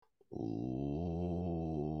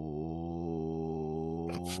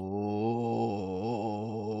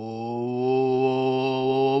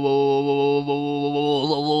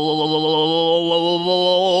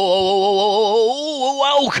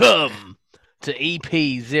Welcome to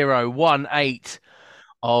EP018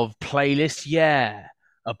 of Playlist Yeah,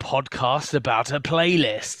 a podcast about a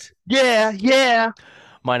playlist. Yeah.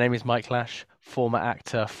 My name is Mike Lash, former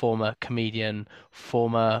actor, former comedian,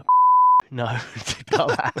 former... No, cut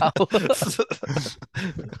that out.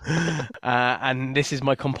 And this is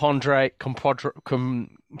my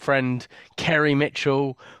friend, Kerry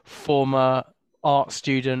Mitchell, former art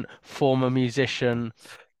student, former musician.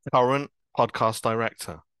 Current podcast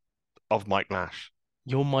director of Mike Nash.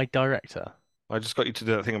 You're my director. I just got you to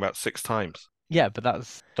do that thing about 6 times. Yeah, but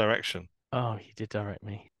that's... Direction. Oh, you did direct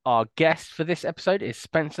me. Our guest for this episode is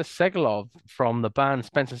Spencer Segalov from the band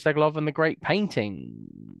Spencer Segalov and the Great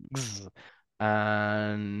Paintings.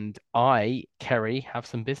 And I, Kerry, have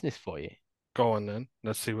some business for you. Go on then.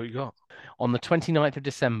 Let's see what you got. On the 29th of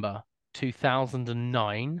December,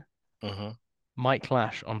 2009, Mm-hmm. Mike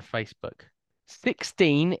Lash on Facebook.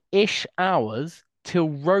 16-ish hours till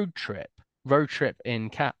road trip. Road trip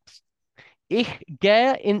in caps. Ich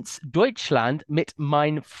gehe ins Deutschland mit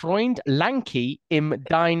mein Freund Lanky im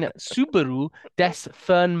dein Subaru, des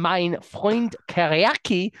von mein Freund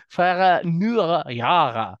Kariaki für nur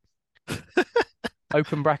Jahre.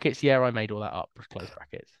 Open brackets, yeah, I made all that up. Close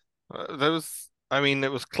brackets.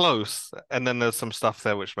 It was close, and then there's some stuff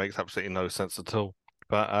there which makes absolutely no sense at all.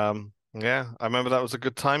 But yeah, I remember that was a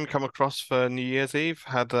good time. Come across for New Year's Eve,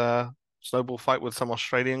 had a snowball fight with some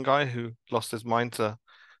Australian guy who lost his mind to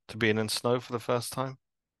being in snow for the first time.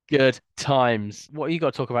 Good times. What you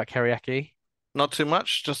got to talk about, Kariaki? Not too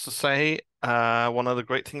much, just to say, one of the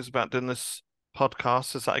great things about doing this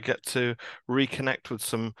podcast is that I get to reconnect with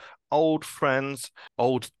some old friends,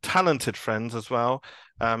 old talented friends as well.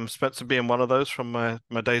 Spencer being one of those from my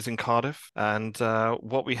days in Cardiff. And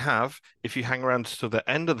what we have, if you hang around to the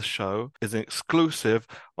end of the show, is an exclusive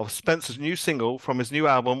of Spencer's new single from his new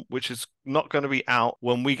album, which is not going to be out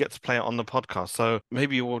when we get to play it on the podcast. So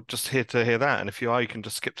maybe you're just here to hear that. And if you are, you can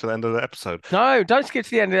just skip to the end of the episode. No, don't skip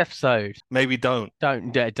to the end of the episode. Maybe don't.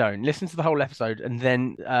 Don't. Listen to the whole episode, and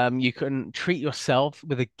then you can treat yourself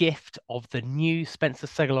with a gift of the new Spencer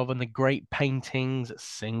Segalov and the Great Paintings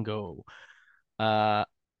single.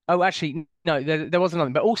 Actually, no, there was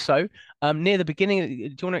another. But also, near the beginning, do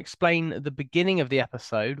you want to explain the beginning of the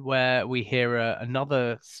episode where we hear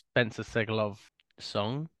another Spencer Segalov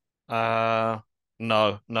song? No,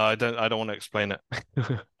 I don't want to explain it.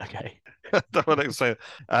 Okay. I don't want to explain it.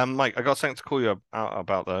 Mike, I got something to call you out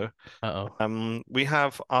about though. Uh-oh. We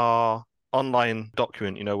have our online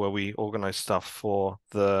document, where we organize stuff for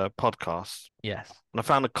the podcast. Yes. And I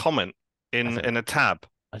found a comment in a tab.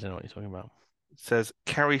 I don't know what you're talking about. It says,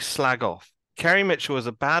 Kerry slag off. Kerry Mitchell is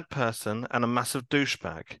a bad person and a massive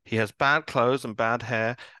douchebag. He has bad clothes and bad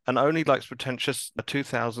hair and only likes pretentious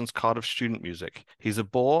 2000s Cardiff student music. He's a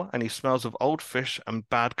bore and he smells of old fish and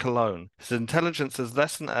bad cologne. His intelligence is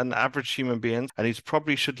less than an average human being's and he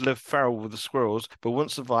probably should live feral with the squirrels but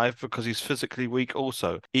won't survive because he's physically weak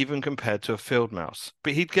also, even compared to a field mouse.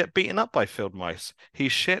 But he'd get beaten up by field mice.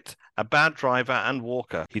 He's shit, a bad driver and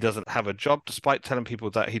walker. He doesn't have a job despite telling people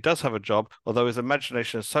that he does have a job, although his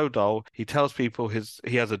imagination is so dull, he tells people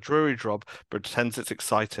he has a dreary job but pretends it's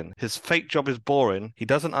exciting. His fake job is boring. He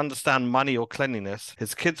doesn't understand money or cleanliness.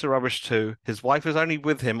 His kids are rubbish too. His wife is only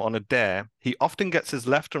with him on a dare. He often gets his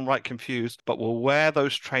left and right confused, but will wear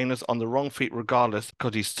those trainers on the wrong feet regardless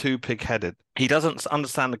because he's too pig-headed. He doesn't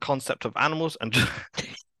understand the concept of animals and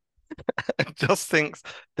just thinks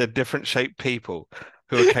they're different shaped people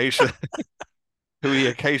who he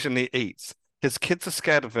occasionally eats. His kids are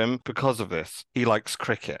scared of him because of this. He likes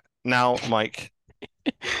cricket. Now, Mike.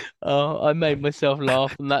 Oh, I made myself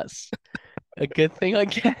laugh, and that's a good thing, I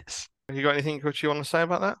guess. Have you got anything which you want to say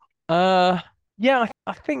about that? Yeah,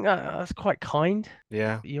 I think that's quite kind.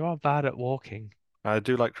 Yeah. You are bad at walking. I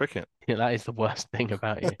do like cricket. Yeah, that is the worst thing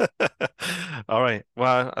about you. All right.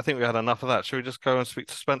 Well, I think we had enough of that. Should we just go and speak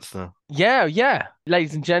to Spencer now? Yeah.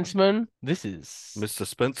 Ladies and gentlemen, this is Mr.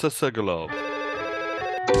 Spencer Segalov.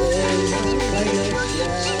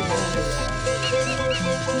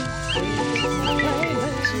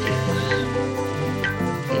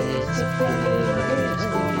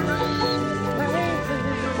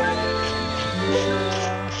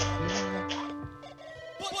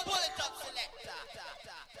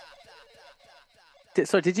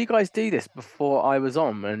 So did you guys do this before I was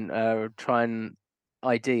on and try and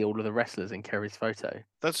ID all of the wrestlers in Kerry's photo?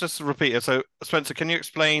 Let's just repeat it. So, Spencer, can you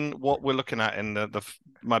explain what we're looking at in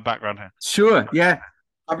my background here? Sure, yeah.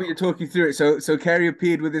 Happy to talk you through it. So Kerry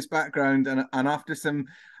appeared with this background, and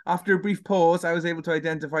after a brief pause, I was able to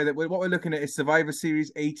identify that what we're looking at is Survivor Series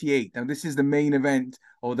 88. Now, this is the main event,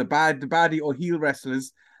 or the baddie or heel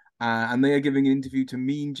wrestlers and they are giving an interview to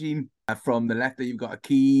Mean Gene. From the left, there you've got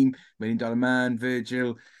Akeem, Million Dollar Man,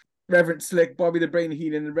 Virgil, Reverend Slick, Bobby the Brain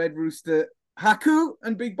Heenan, the Red Rooster, Haku,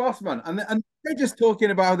 and Big Boss Man. And they're just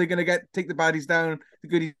talking about how they're going to take the baddies down, the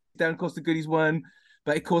goodies down. Of course, the goodies won.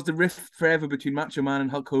 But it caused a rift forever between Macho Man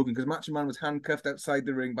and Hulk Hogan because Macho Man was handcuffed outside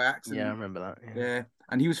the ring by accident. Yeah, I remember that. Yeah.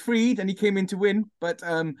 And he was freed and he came in to win. But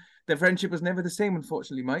their friendship was never the same,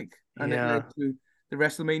 unfortunately, Mike. And it led to the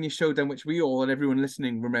WrestleMania showdown, which we all and everyone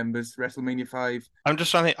listening remembers, WrestleMania 5. I'm just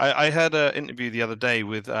trying to think. I heard an interview the other day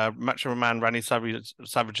with Macho Man Randy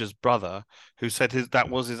Savage's brother, who said that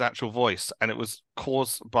was his actual voice, and it was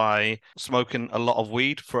caused by smoking a lot of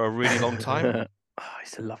weed for a really long time. I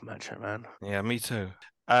used to love Macho Man. Yeah, me too.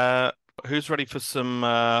 Who's ready for some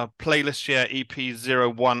Playlist Year EP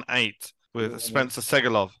 018 with Spencer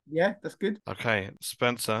Segalov? Yeah, that's good. Okay,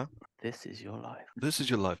 Spencer. This is your life. This is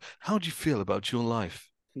your life. How do you feel about your life?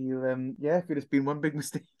 Feel if it has been one big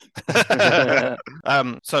mistake.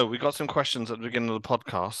 So we got some questions at the beginning of the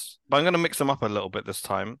podcast, but I'm going to mix them up a little bit this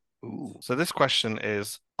time. Ooh. So this question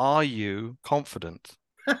is: are you confident?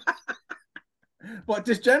 What?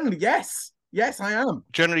 Just generally, yes. Yes, I am.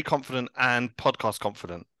 Generally confident and podcast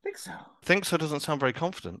confident. I think so. Think so doesn't sound very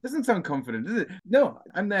confident. Doesn't sound confident, does it? No,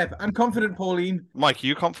 I'm there. I'm confident, Pauline. Mike, are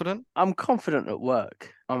you confident? I'm confident at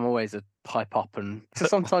work. I'm always a pipe up, and so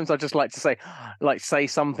sometimes I just like to say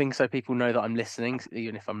something so people know that I'm listening,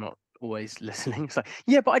 even if I'm not always listening. It's like,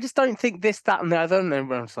 yeah, but I just don't think this, that, and the other. And then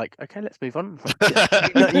everyone's like, okay, let's move on.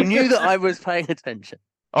 You knew that I was paying attention.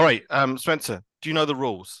 All right, Spencer, do you know the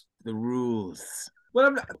rules? The rules.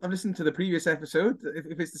 Well, I've listened to the previous episode.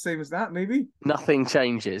 If it's the same as that, maybe. Nothing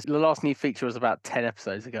changes. The last new feature was about 10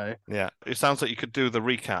 episodes ago. Yeah, it sounds like you could do the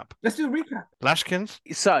recap. Let's do a recap. Lashkins?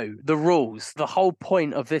 So, the rules. The whole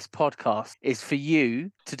point of this podcast is for you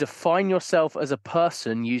to define yourself as a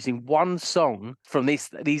person using one song from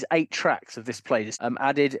these 8 tracks of this playlist,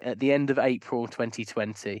 added at the end of April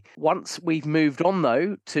 2020. Once we've moved on,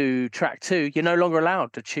 though, to track 2, you're no longer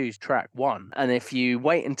allowed to choose track 1. And if you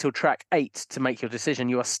wait until track 8 to make your decision,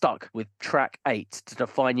 you are stuck with track 8 to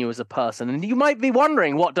define you as a person. And you might be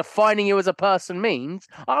wondering what defining you as a person means.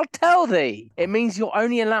 I'll tell thee. It means you're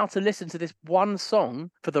only allowed to listen to this one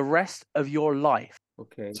song for the rest of your life.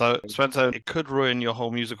 Okay. So, Spencer, it could ruin your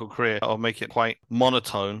whole musical career or make it quite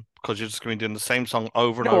monotone because you're just going to be doing the same song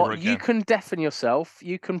over and over again. You can deafen yourself.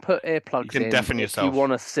 You can put earplugs in. You can deafen yourself if you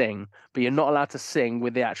want to sing, but you're not allowed to sing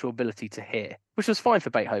with the actual ability to hear, which was fine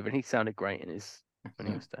for Beethoven. He sounded great when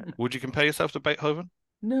he was dead. Would you compare yourself to Beethoven?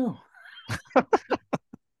 No.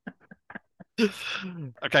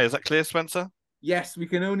 Okay, is that clear, Spencer? Yes, we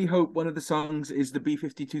can only hope one of the songs is the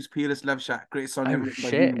B-52's Peerless Love Shack. Great song. Oh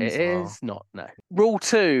shit, it is not. No. Rule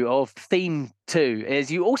 2 of theme 2 is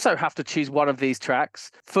you also have to choose one of these tracks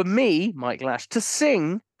for me, Mike Lash, to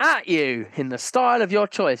sing at you in the style of your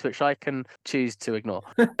choice, which I can choose to ignore.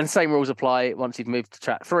 And same rules apply once you've moved to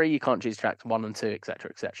track 3. You can't choose tracks 1 and 2, etc.,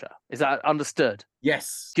 etc. Is that understood?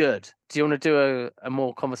 Yes. Good. Do you want to do a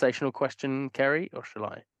more conversational question, Kerry, or shall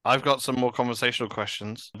I? I've got some more conversational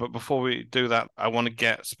questions, but before we do that, I want to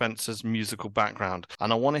get Spencer's musical background,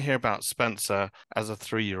 and I want to hear about Spencer as a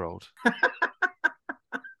 3-year-old.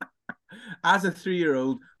 As a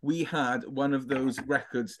 3-year-old, we had one of those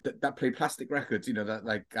records that play plastic records, that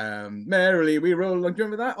like Merrily We Roll Along. Do you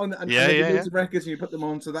remember that? Loads of records, and you put them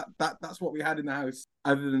on. So that's what we had in the house.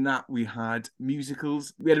 Other than that, we had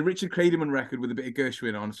musicals. We had a Richard Clayderman record with a bit of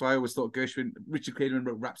Gershwin on. So I always thought Richard Clayderman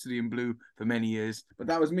wrote Rhapsody in Blue for many years. But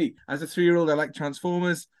that was me. As a 3-year-old, I like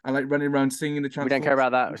Transformers. I like running around singing the Transformers. We don't care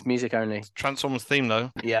about that. It's music only. Transformers theme, though.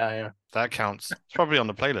 Yeah. That counts. It's probably on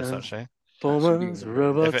the playlist, actually. Transformers,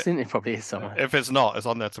 robots, it probably is somewhere. If it's not, it's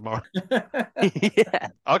on there tomorrow. Yeah.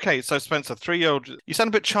 Okay, so Spencer, 3-year-old, you sound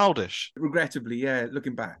a bit childish. Regrettably, yeah,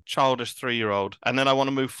 looking back. Childish 3-year-old. And then I want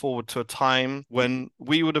to move forward to a time when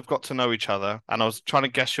we would have got to know each other, and I was trying to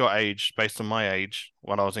guess your age based on my age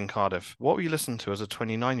when I was in Cardiff. What were you listening to as a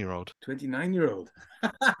 29-year-old? 29-year-old.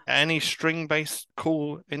 Any string-based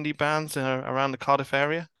cool indie bands around the Cardiff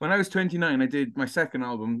area? When I was 29, I did my second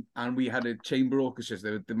album, and we had a chamber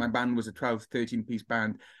orchestra. My band was a 12, 13-piece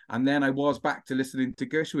band. And then I was back to listening to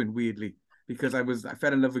Gershwin, weirdly, because I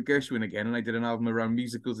fell in love with Gershwin again, and I did an album around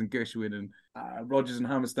musicals and Gershwin and Rodgers and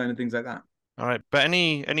Hammerstein and things like that. All right, but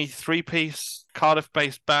any 3-piece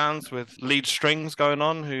Cardiff-based bands with lead strings going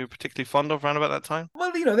on who you're particularly fond of around about that time?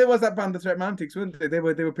 Well, there was that band, the Threatmantics, weren't they? They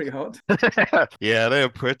were pretty hot. Yeah, they were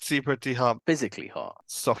pretty hot. Physically hot.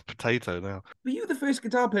 Soft potato now. Were you the first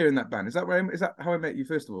guitar player in that band? Is that how I met you,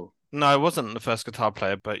 first of all? No, I wasn't the first guitar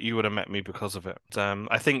player, but you would have met me because of it.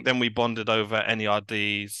 I think then we bonded over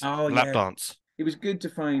NERD's Lap Dance. It was good to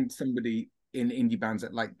find somebody in indie bands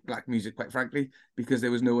that like black music, quite frankly, because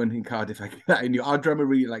there was no one in Cardiff that I knew. Our drummer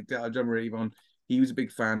really liked it. Our drummer Avon, he was a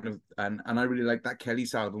big fan of, and I really liked that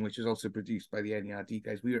Kelly's album, which was also produced by the NERD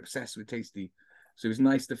guys. We were obsessed with Tasty. So it was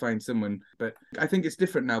nice to find someone, but I think it's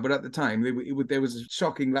different now. But at the time, there was a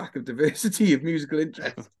shocking lack of diversity of musical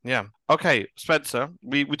interest. Yeah. Okay, Spencer,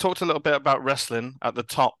 we talked a little bit about wrestling at the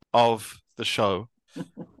top of the show,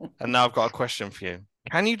 and now I've got a question for you.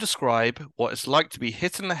 Can you describe what it's like to be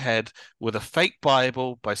hit in the head with a fake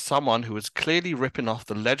Bible by someone who is clearly ripping off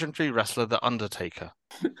the legendary wrestler, The Undertaker?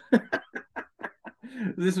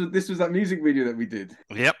 This was that music video that we did.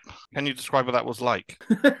 Yep. Can you describe what that was like?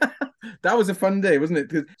 That was a fun day,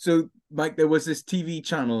 wasn't it? So, Mike, there was this TV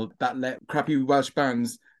channel that let crappy Welsh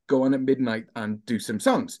bands go on at midnight and do some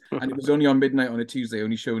songs. And it was only on midnight on a Tuesday,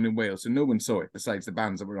 only shown in Wales. So no one saw it besides the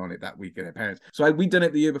bands that were on it that week and their parents. So we'd done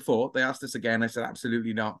it the year before. They asked us again. I said,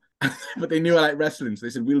 absolutely not. But they knew I like wrestling. So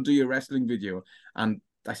they said, we'll do your wrestling video. And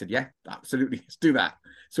I said, yeah, absolutely. Let's do that.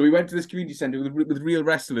 So we went to this community centre with real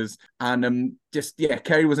wrestlers, and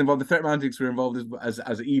Kerry was involved. The Threat Romantics were involved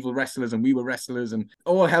as evil wrestlers, and we were wrestlers, and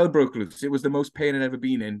all hell broke loose. It was the most pain I'd ever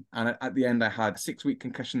been in. And at the end, I had a 6-week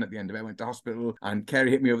concussion. At the end of it, I went to hospital, and Kerry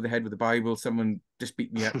hit me over the head with the Bible. Someone just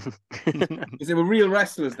beat me up because there were real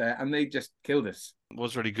wrestlers there, and they just killed us. It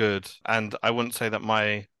was really good, and I wouldn't say that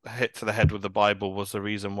my hit to the head with the Bible was the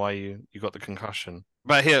reason why you got the concussion.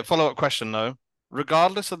 But here, follow-up question though.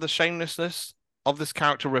 Regardless of the shamelessness of this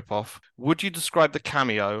character ripoff, would you describe the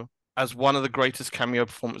cameo as one of the greatest cameo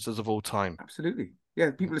performances of all time? Absolutely.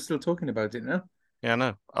 Yeah, people are still talking about it now. Yeah,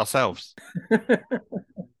 no, ourselves.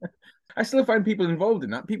 I still find people involved in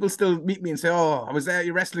that. People still meet me and say, "Oh, I was there at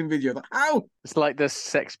your wrestling video." Like, how? It's like the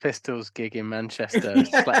Sex Pistols gig in Manchester.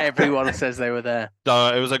 It's like everyone says they were there.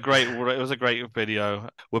 No, it was a great video.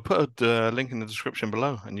 We'll put a link in the description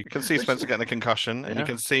below, and you can see Spencer getting a concussion, and you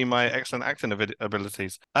can see my excellent acting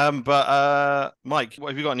abilities. But Mike,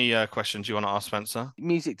 have you got any questions you want to ask Spencer?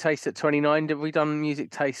 Music taste at 29. Have we done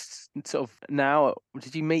music tastes sort of now?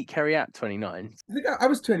 Did you meet Kerry at 29? I think I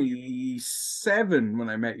was 27 when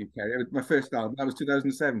I met you, Kerry. My first album, that was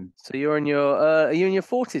 2007. So you're in your are you in your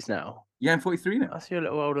 40s now? Yeah, I'm 43 now. That's you're a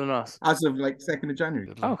little older than us. As of like 2nd of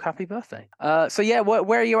January. Oh, happy birthday. So yeah,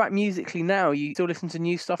 where are you at musically now? You still listen to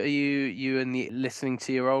new stuff? Are you listening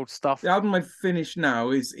to your old stuff? The album I've finished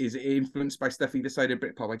now is influenced by stuff either side of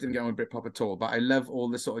Britpop. I didn't get on with Britpop at all, but I love all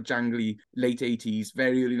the sort of jangly late 80s,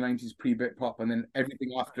 very early 90s pre-Britpop, and then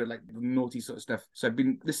everything after, like the naughty sort of stuff. So I've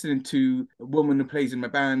been listening to a woman who plays in my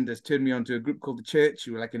band has turned me on to a group called The Church,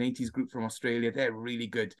 who are like an 80s group from Australia. They're really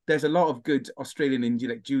good. There's a lot of good Australian indie,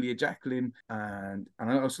 like Julia Jacqueline, and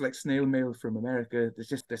I also like Snail Mail from America.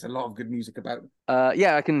 There's a lot of good music about.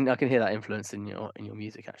 Yeah, I can hear that influence in your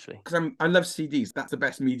music actually. Because I love CDs. That's the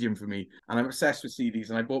best medium for me, and I'm obsessed with CDs.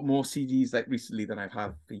 And I bought more CDs like recently than I've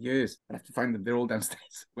had for years. I have to find them. They're all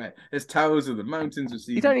downstairs. Where there's towers of the mountains of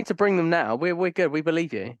CDs. You don't need to bring them now. We're good. We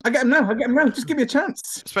believe you. I get them now. Just give me a chance.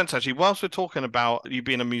 Spencer, actually, whilst we're talking about you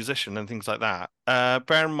being a musician and things like that,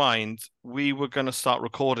 bear in mind we were going to start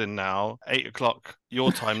recording now, 8 o'clock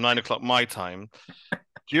your time, 9 o'clock my time.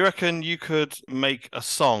 Do you reckon you could make a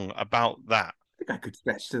song about that? I think I could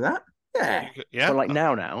stretch to that. Yeah. Yeah. Well, like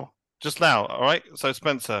now. Just now, all right? So,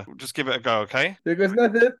 Spencer, just give it a go, okay? There goes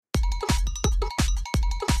nothing.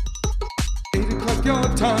 8 o'clock your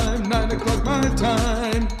time, 9 o'clock my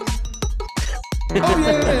time. Oh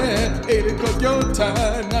yeah, 8 o'clock your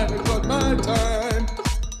time, 9 o'clock my time.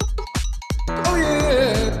 Oh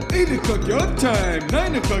yeah, 8 o'clock your time,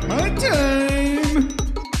 9 o'clock my time.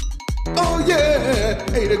 Oh yeah,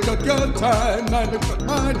 8 o'clock your time, 9 o'clock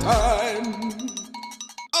my time.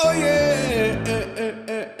 Oh yeah.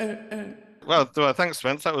 Well, thanks,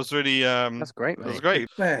 Spence. That was really That's great, mate. That was great.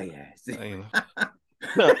 Well, yes.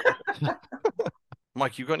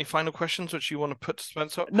 Mike, you got any final questions which you want to put to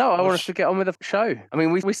Spencer? No, I want us to get on with the show. I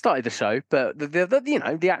mean, we started the show, but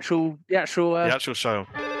the actual show.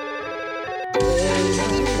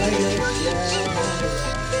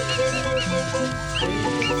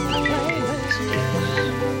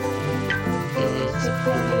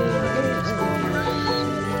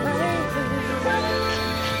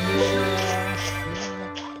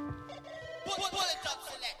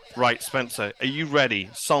 Right, Spencer, are you ready?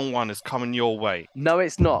 Song 1 is coming your way. No,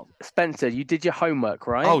 it's not. Spencer, you did your homework,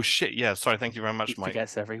 right? Oh, shit, yeah. Sorry, thank you very much, Mike.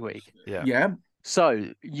 Forgets every week. Yeah. Yeah. So,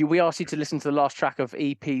 we asked you to listen to the last track of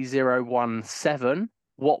EP017.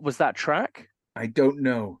 What was that track? I don't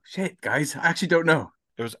know. Shit, guys. I actually don't know.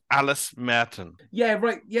 It was Alice Merton. Yeah,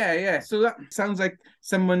 right. Yeah. So that sounds like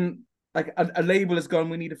someone... Like a label has gone,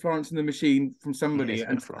 we need a Florence and the Machine from somebody,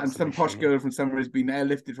 and some posh girl from somewhere has been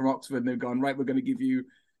airlifted from Oxford, and they've gone, right, we're going to give you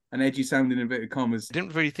an edgy sound in inverted commas. I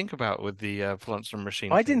didn't really think about it with the Florence and the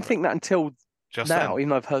Machine. I didn't think that until just now, then. even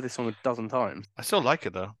though I've heard this song a dozen times. I still like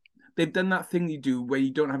it though. They've done that thing you do where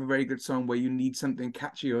you don't have a very good song, where you need something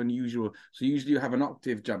catchy or unusual. So usually you have an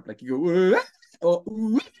octave jump, like you go, or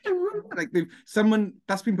like someone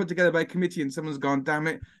that's been put together by a committee and someone's gone, damn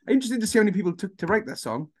it. I'm interested to see how many people took to write that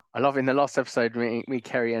song. I love in the last episode, me,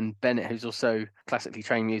 Kerry, and Bennett, who's also classically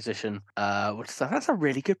trained musician, were just like, that's a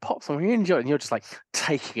really good pop song. You enjoy it, and you're just like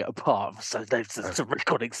taking it apart. So there's a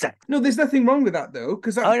recording set. No, there's nothing wrong with that though,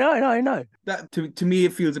 because I know. That to me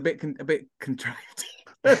it feels a bit contrived.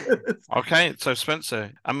 Okay, so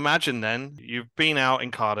Spencer, imagine then you've been out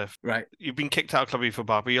in Cardiff, right? You've been kicked out of Club E for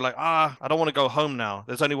Bar, but you're like, I don't want to go home now.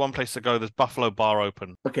 There's only one place to go. There's Buffalo Bar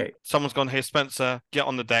open. Okay. Someone's gone, here, Spencer, get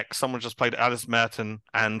on the deck. Someone just played Alice Merton,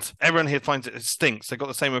 and everyone here finds it stinks. They've got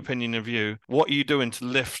the same opinion of you. What are you doing to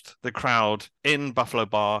lift the crowd in Buffalo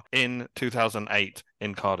Bar in 2008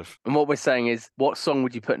 in Cardiff? And what we're saying is, what song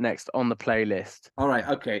would you put next on the playlist? All right,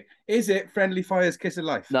 okay. Is it Friendly Fire's Kiss of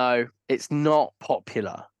Life? No, it's not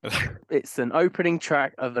popular. It's an opening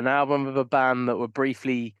track of an album of a band that were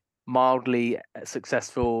briefly, mildly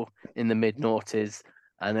successful in the mid-noughties,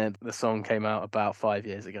 and then the song came out about 5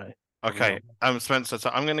 years ago. Okay, Spencer, so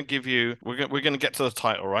I'm going to give you, we're going to get to the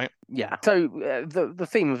title, right? Yeah. So the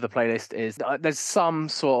theme of the playlist is there's some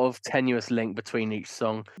sort of tenuous link between each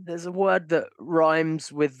song. There's a word that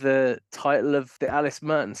rhymes with the title of the Alice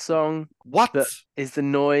Merton song. What? That is the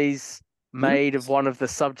noise made of one of the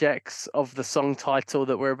subjects of the song title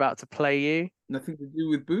that we're about to play you. Nothing to do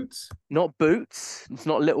with boots? Not boots. It's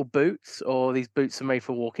not little boots, or these boots are made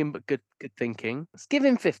for walking, but good thinking. Let's give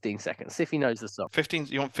him 15 seconds, see if he knows the song. 15?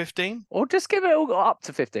 You want 15? Or just give it all up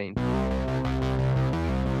to 15.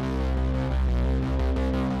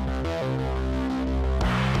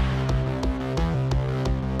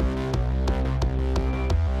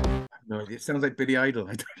 No, it sounds like Billy Idol.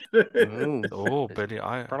 Oh, Billy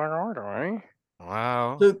Idol.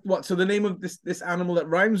 Wow. So what? So the name of this animal that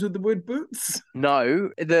rhymes with the word boots? No,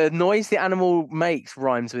 the noise the animal makes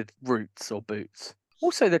rhymes with roots or boots.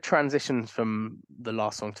 Also, the transition from the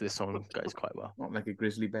last song to this song goes quite well. Not like a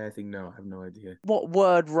grizzly bear thing. No, I have no idea. What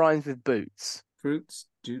word rhymes with boots? Fruits,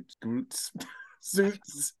 jutes, groots,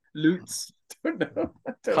 suits, loots. Don't know.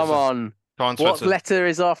 Come on. What letter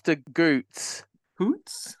is after goots?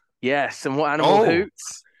 Hoots? Yes, and what animal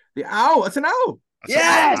hoots? The owl. It's an owl.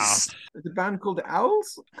 Yes! There's a band called the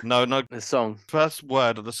Owls? No. The song. First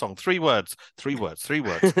word of the song. Three words.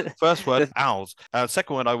 First word, owls.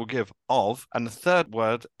 Second word I will give of. And the third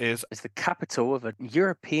word is... It's the capital of a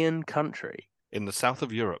European country. In the south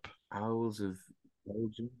of Europe. Owls of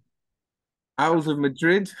Belgium? Owls of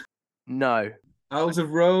Madrid? No. Owls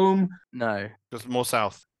of Rome? No. Just more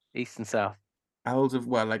south. East and south. Owls of,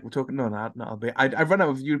 well, like we're talking, no, I'll be. I've run out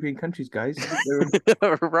of European countries, guys.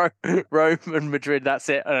 Rome and Madrid, that's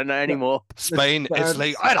it. I don't know anymore. Spain,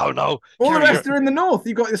 Italy, I don't know. All the rest are in the north.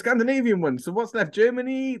 You've got the Scandinavian one. So what's left?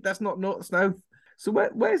 Germany, that's not north, south. So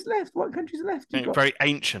where's left? What countries are left? Very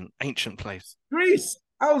ancient place. Greece.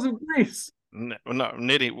 Owls of Greece. No,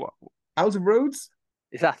 nearly what? Owls of Rhodes?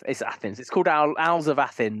 It's Athens. It's called Owls of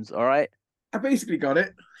Athens, all right? I basically got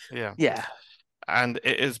it. Yeah. Yeah. And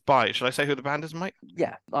it is by, should I say who the band is, Mike?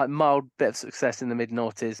 Yeah, like mild bit of success in the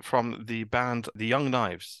mid-noughties. From the band The Young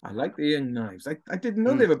Knives. I like the Young Knives. I didn't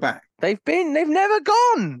know they were back. They've never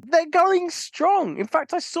gone. They're going strong. In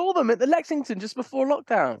fact, I saw them at the Lexington just before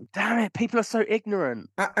lockdown. Damn it, people are so ignorant.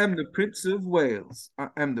 I am the Prince of Wales. I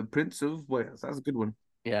am the Prince of Wales. That's a good one.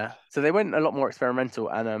 Yeah, so they went a lot more experimental,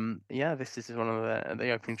 and this is one of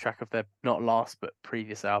the opening track of their not last but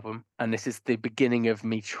previous album, and this is the beginning of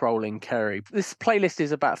me trolling Kerry. This playlist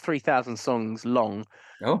is about 3,000 songs long,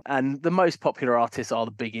 and the most popular artists are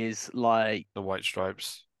the biggies like the White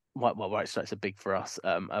Stripes. White Stripes are big for us.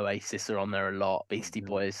 Oasis are on there a lot. Beastie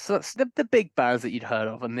Boys. So that's the big bands that you'd heard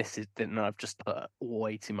of. And I've just put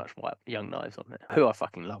way too much Young Knives on it, who I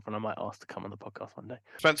fucking love, and I might ask to come on the podcast one day.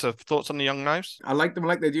 Spencer, thoughts on the Young Knives? I like them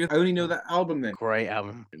like they do. I only know that album then. Great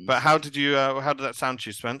album. But how did that sound to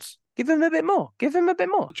you, Spence? Give him a bit more. Do you want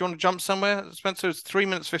to jump somewhere? Spencer, it's 3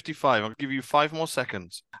 minutes 55. I'll give you 5 more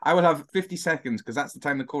seconds. I will have 50 seconds because that's the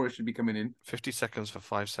time the chorus should be coming in. 50 seconds for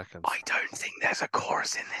 5 seconds. I don't think there's a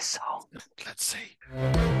chorus in this song. Let's see.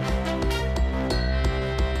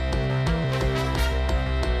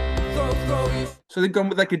 So they've gone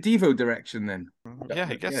with like a Devo direction then? Yeah,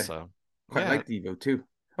 I guess so. Quite like Devo too.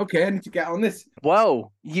 Okay, I need to get on this.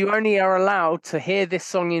 Well, you only are allowed to hear this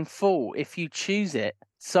song in full if you choose it.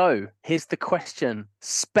 So, here's the question.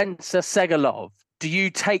 Spencer Segalov, do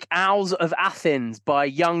you take Owls of Athens by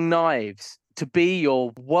Young Knives? to be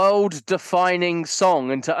your world-defining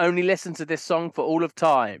song and to only listen to this song for all of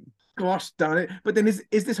time? Gosh darn it! But then is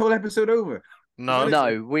this whole episode over? No.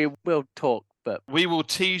 No, we will talk, but We will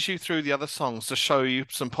tease you through the other songs to show you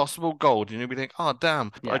some possible gold, and you'll be like, "Oh,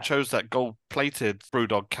 damn! I Yeah. chose that gold-plated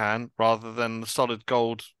BrewDog can rather than the solid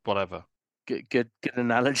gold, whatever." good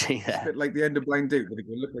analogy It's a there. bit like the end of Blind Date, but it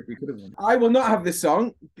looked like we could have won. I will not have this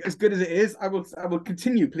song as good as it is. I will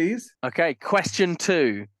continue, please. Okay, question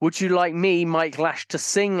 2. Would you like me, Mike Lash, to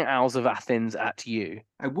sing Owls of Athens at you?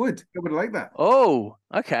 I would like that. Oh,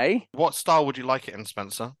 okay. What style would you like it in,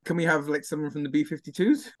 Spencer? Can we have like someone from the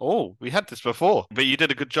B-52s? Oh, we had this before, but you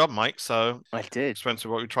did a good job, Mike. So, I did. Spencer,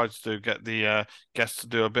 what we tried to do, get the guests to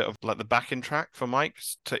do a bit of like the backing track for Mike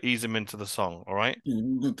to ease him into the song. All right.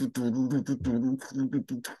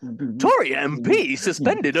 Tory MP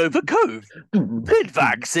suspended over Cove. Pid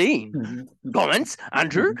vaccine. Comments,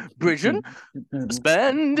 Andrew Bridgen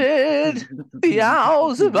suspended the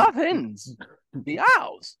Owls of Athens. The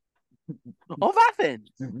Owls of Athens.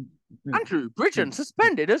 Andrew Bridgen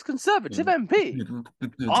suspended as Conservative MP.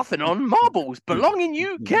 Parthenon marbles belong in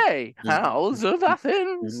UK. Owls of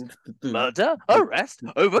Athens. Murder, arrest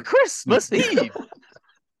over Christmas Eve.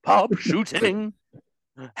 Pub shooting.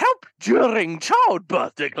 Help during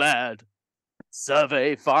childbirth declared.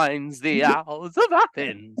 Survey finds the Owls of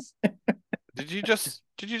Athens. Did you just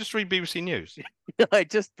read BBC News? I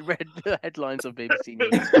just read the headlines on BBC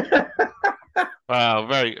News. Wow,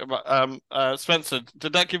 very. Spencer,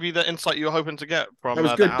 did that give you the insight you were hoping to get from? That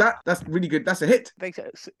was good. That's really good. That's a hit. They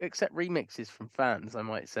accept remixes from fans. I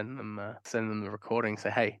might send them the recording. Say,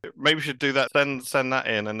 hey, Maybe we should do that. Then send that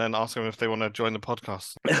in, and then ask them if they want to join the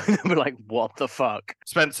podcast. we're like, what the fuck?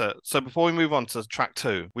 Spencer. So before we move on to track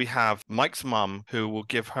 2, we have Mike's mum who will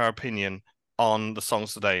give her opinion on the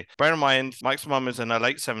songs today. Bear in mind, Mike's mum is in her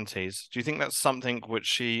late 70s. Do you think that's something which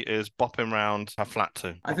she is bopping around her flat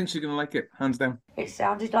to? I think she's gonna like it, hands down. It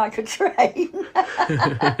sounded like a train.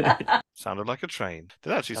 Sounded like a train.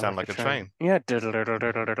 Did actually sound like a train. Yeah. Well,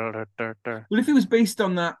 if it was based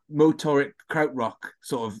on that motoric krautrock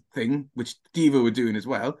sort of thing, which Diva were doing as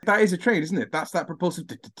well, that is a train, isn't it? That's that propulsive.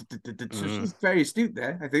 So she's very astute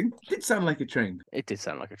there, I think. It did sound like a train. It did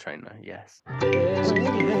sound like a train, though. Yes.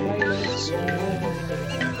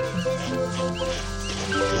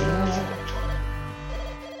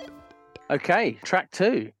 Okay, track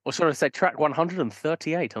 2, or should I say track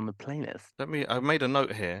 138 on the playlist. I made a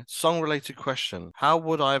note here. Song-related question. How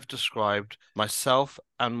would I have described myself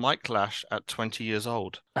and Mike Lash at 20 years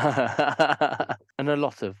old? And a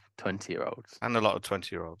lot of 20-year-olds. And a lot of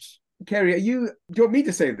 20-year-olds. Kerry, do you want me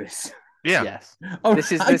to say this? Yeah. Yes. Oh,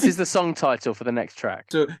 This is the song title for the next track.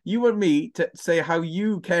 So you want me to say how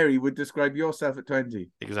you, Kerry, would describe yourself at 20?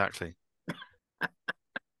 Exactly.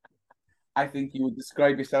 I think you would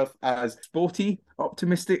describe yourself as sporty,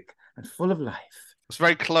 optimistic, and full of life. It's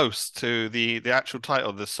very close to the actual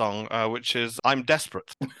title of this song, which is I'm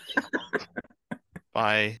Desperate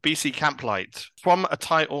by BC Camplight. From a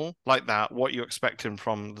title like that, what are you expecting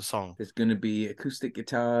from the song? There's going to be acoustic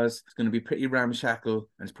guitars. It's going to be pretty ramshackle,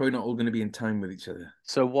 and it's probably not all going to be in time with each other.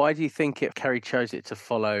 So why do you think Kerry chose it to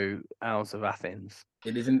follow Owls of Athens?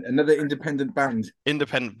 It is another independent band.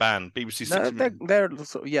 Independent band, BBC No, Six.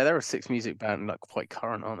 they're a 6 music band, like quite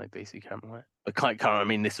current, aren't they? BC Camplight. But quite current. I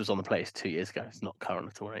mean, this was on the playlist 2 years ago. It's not current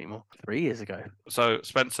at all anymore. 3 years ago. So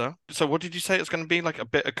Spencer, what did you say it's going to be? Like a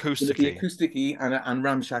bit It's going to be acoustic-y? acousticy and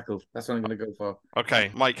ramshackle. That's what I'm going to go for. Okay,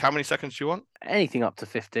 Mike, how many seconds do you want? Anything up to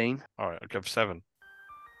 15. All right, I'll give 7.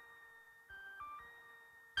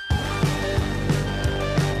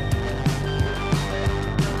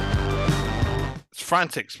 It's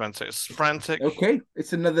frantic, Spencer. It's frantic. Okay,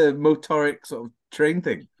 it's another motoric sort of train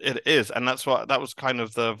thing. It is, and that was kind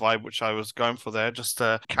of the vibe which I was going for there. Just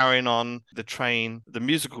carrying on the train, the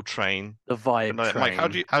musical train. The vibe Mike,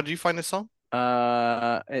 train. how do you find this song?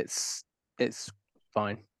 It's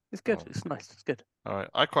fine. It's good. Oh. It's nice. It's good. All right,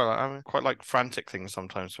 I quite like frantic things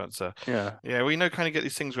sometimes, Spencer. Yeah. Yeah, we kind of get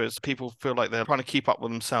these things where people feel like they're trying to keep up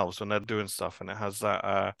with themselves when they're doing stuff, and it has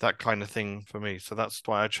that kind of thing for me. So that's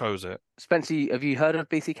why I chose it. Spencer, have you heard of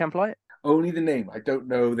BC Camplight? Only the name. I don't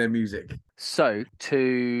know their music. So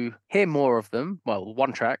to hear more of them, well,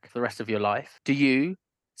 one track for the rest of your life, do you,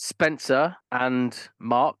 Spencer and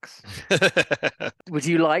Marks, would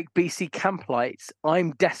you like BC Camplight's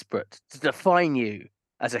I'm Desperate to define you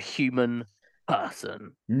as a human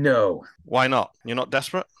person? No. Why not? You're not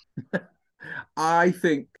desperate? I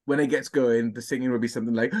think when it gets going, the singing will be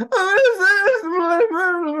something like,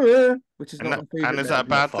 which is not my favorite. And is that a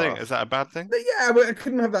bad thing? far. Is that a bad thing? Yeah, but I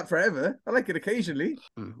couldn't have that forever. I like it occasionally.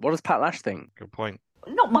 What does Pat Lash think? Good point.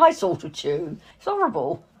 Not my sort of tune. It's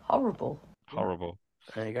horrible. Horrible. Horrible.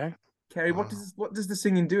 There you go. Kerry, what does the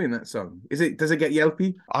singing do in that song? Does it get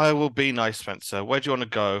yelpy? I will be nice, Spencer. Where do you want to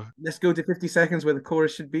go? Let's go to 50 seconds where the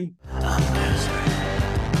chorus should be.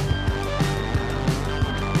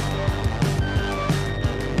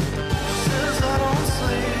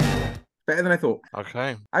 Better than I thought.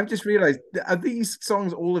 Okay. I've just realized, are these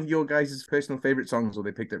songs all of your guys' personal favorite songs, or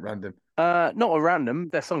they picked at random? Not at random.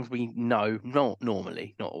 They're songs we know, not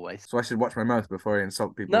normally, not always. So I should watch my mouth before I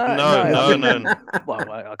insult people. No.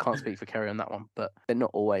 Well, I can't speak for Kerry on that one, but they're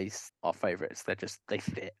not always our favourites. They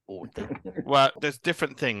fit all the time. Well, there's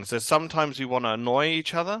different things. There's sometimes you want to annoy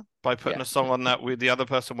each other by putting a song on that the other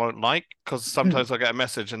person won't like, because sometimes I get a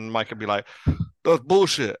message and Mike will be like, "That's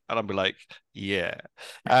bullshit," and I'll be like, "Yeah,"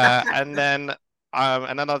 and then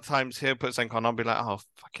other times he'll put something on, I'll be like, "Oh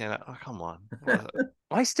fucking, come on."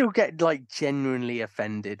 I still get like genuinely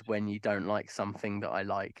offended when you don't like something that I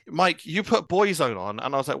like. Mike, you put Boyzone on,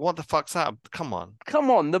 and I was like, "What the fuck's that? Come on."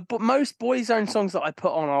 Come on, most Boyzone songs that I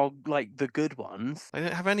put on are like the good ones. I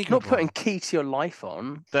didn't have any good Not putting ones. Key to Your Life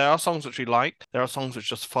on. There are songs which we like. There are songs which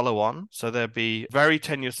just follow on. So there'd be very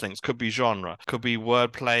tenuous things. Could be genre, could be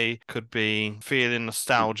wordplay, could be feeling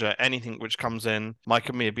nostalgia, anything which comes in. Mike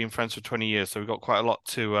and me have been friends for 20 years, so we've got quite a lot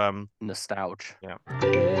to Nostalgia. Yeah.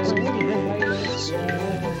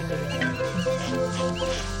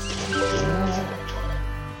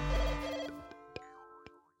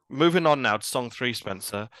 Moving on now to song 3,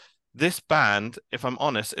 Spencer. This band, if I'm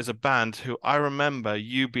honest, is a band who I remember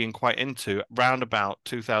you being quite into round about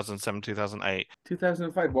 2007, 2008.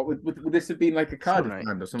 2005. What would this have been, like a Cardiff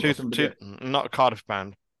band or something? Not a Cardiff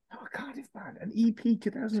band. Oh, a Cardiff band, an EP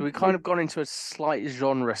 2005. So we kind of gone into a slight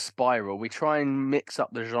genre spiral. We try and mix up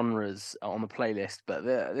the genres on the playlist, but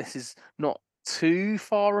this is not too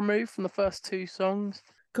far removed from the first two songs.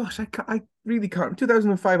 Gosh, I really can't.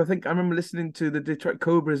 2005, I think I remember listening to the Detroit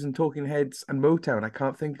Cobras and Talking Heads and Motown. I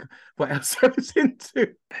can't think what else I was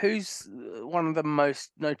into. Who's one of the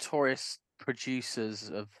most notorious producers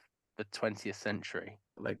of the 20th century?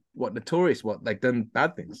 Like, what, notorious? What, like, done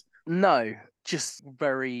bad things? No, just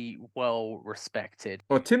very well respected.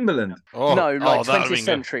 Or Timbaland? No, like 20th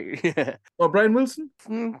century. Or Brian Wilson?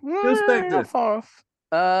 Phil Spector? Not far off.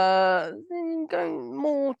 Going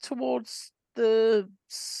more towards the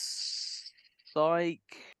psych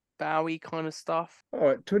Bowie kind of stuff.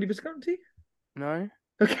 Oh, Tony Visconti? No.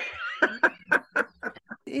 Okay.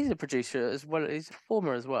 He's a producer as well. He's a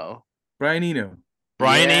performer as well. Brian Eno.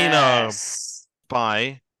 Brian Yes. Eno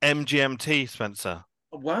by MGMT, Spencer.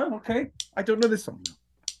 Wow, okay. I don't know this song.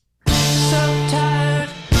 So tired,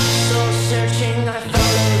 so searching, I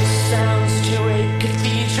followed sounds to a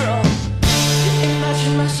cathedral.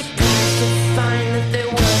 Imagine my surprise to find that they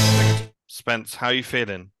were. Spence, how are you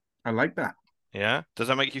feeling? I like that. Yeah? Does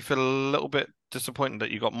that make you feel a little bit disappointed that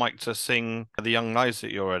you got Mike to sing The Young Knives at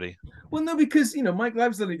you already? Well, no, because Mike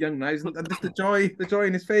loves the Young Knives and just the joy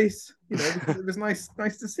in his face. It was nice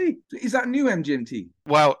to see. Is that new MGMT?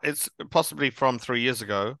 Well, it's possibly from 3 years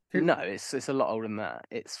ago. No, it's a lot older than that.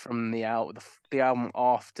 It's from the album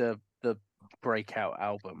after the breakout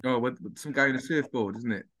album. Oh, with some guy on a surfboard,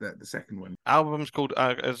 isn't it? The second one. Album's called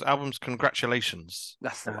Congratulations.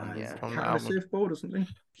 That's the one, yeah. From Cat the on a album. surfboard or something.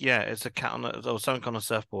 Yeah, it's a cat or something on a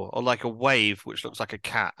surfboard, or like a wave which looks like a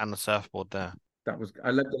cat and a surfboard there. I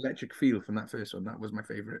loved the electric feel from that first one. That was my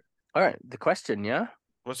favorite. All right, the question, yeah?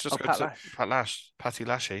 Let's just go Pat to Lash. Patty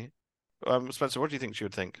Lashy. Spencer, what do you think she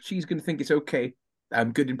would think? She's going to think it's okay.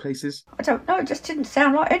 Good in places. I don't know. It just didn't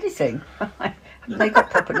sound like anything. They got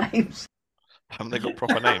proper names. Haven't they got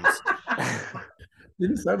proper names?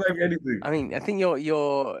 Didn't sound like anything. I mean, I think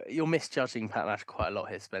you're misjudging Pat Lash quite a lot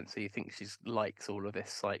here, Spencer. You think she likes all of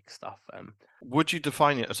this psych stuff. Would you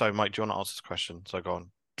define it? Sorry, Mike, do you want to answer this question? So go on.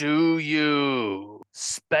 Do you,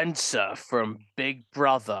 Spencer from Big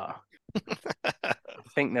Brother? I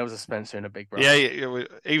think there was a Spencer in a Big Brother. Yeah.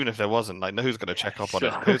 Even if there wasn't, like, who's going to check up on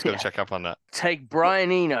it? Who's going to check up on that? Take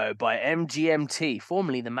Brian Eno by MGMT,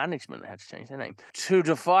 formerly the management, they had to change their name, to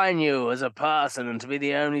define you as a person and to be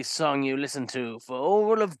the only song you listen to for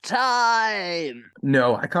all of time.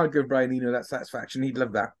 No, I can't give Brian Eno that satisfaction. He'd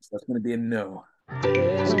love that. So that's going to be a no.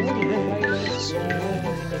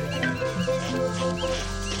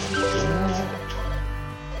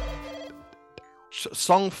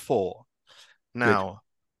 Song 4. Now,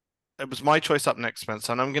 it was my choice up next,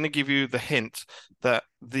 Spencer, and I'm going to give you the hint that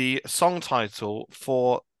the song title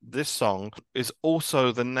for this song is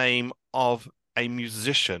also the name of a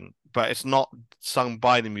musician, but it's not sung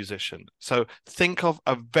by the musician. So think of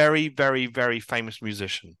a very, very, very famous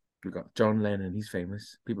musician. We've got John Lennon. He's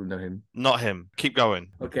famous. People know him. Not him. Keep going.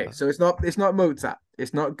 Okay, so it's not Mozart.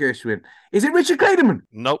 It's not Gershwin. Is it Richard Clayderman?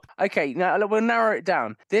 Nope. Okay, now we'll narrow it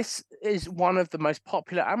down. This is one of the most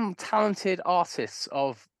popular and talented artists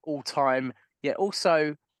of all time, yet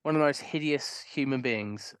also one of the most hideous human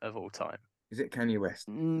beings of all time. Is it Kanye West?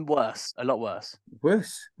 Worse, a lot worse.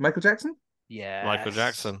 Worse. Michael Jackson? Yeah. Michael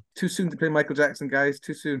Jackson. Too soon to play Michael Jackson, guys.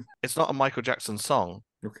 Too soon. It's not a Michael Jackson song.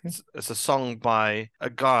 Okay. It's a song by a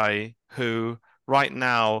guy who, right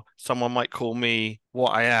now, someone might call me what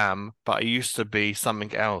I am, but I used to be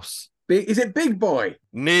something else. Is it Big Boy?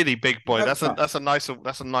 Nearly Big Boy. That's That's a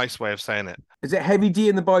nice way of saying it. Is it Heavy D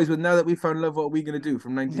and the Boys with Now That We Found Love, What Are We Gonna Do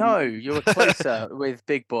from 19... No, you were closer with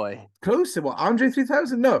Big Boy. Closer? What? Andre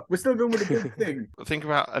 3000? No, we're still going with a big thing. Think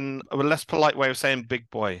about a less polite way of saying Big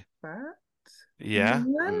Boy. Fat Yeah.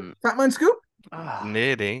 Man? Fat Man Scoop? Ah,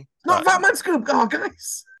 Nearly. Not but Fat Man Scoop. Oh,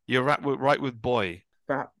 guys. You're right with boy.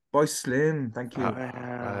 Fat Boy Slim. Thank you.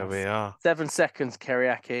 There we are. 7 seconds,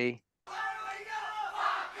 Keriaki.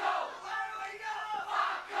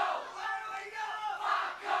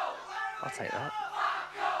 I'll take that.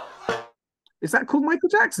 Is that called Michael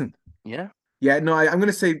Jackson? Yeah. Yeah, no, I'm going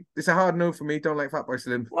to say it's a hard no for me. Don't like Fat Boy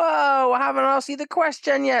Slim. Whoa, I haven't asked you the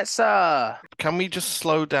question yet, sir. Can we just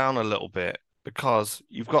slow down a little bit? Because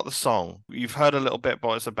you've got the song, you've heard a little bit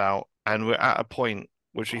what it's about, and we're at a point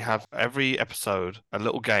which we have every episode a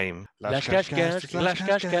little game. Lash Gash Gash, Lash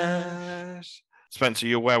Gash Gash. Spencer,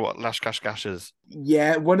 you aware what Lash Gash Gash is?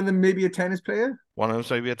 Yeah, one of them maybe a tennis player. One of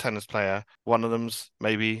them's maybe a tennis player, one of them's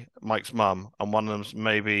maybe Mike's mum, and one of them's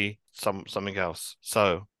maybe something else.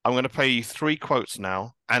 So I'm going to play you 3 quotes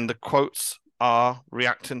now, and the quotes are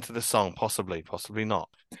reacting to the song, possibly not.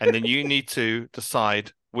 And then you need to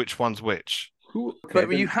decide which one's which. Who? But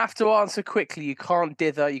you have to answer quickly. You can't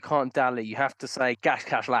dither. You can't dally. You have to say gash,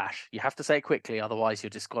 cash, lash. You have to say it quickly. Otherwise, you're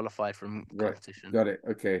disqualified from competition. Got it.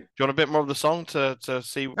 Okay. Do you want a bit more of the song to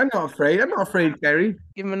see? I'm not afraid, Gary.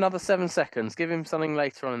 Give him another 7 seconds. Give him something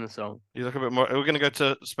later on in the song. You look a bit more. We're going to go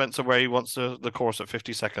to Spencer where he wants the chorus at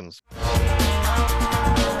 50 seconds.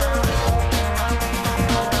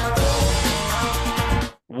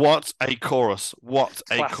 What a chorus. What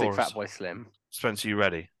a Classic chorus. Fatboy Slim. Spencer, you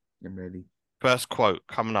ready? I'm ready. First quote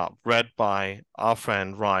coming up, read by our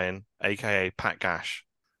friend Ryan, aka Pat Gash.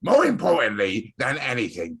 More importantly than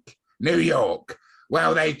anything, New York.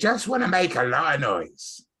 Well, they just want to make a lot of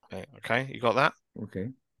noise. Okay, you got that? Okay.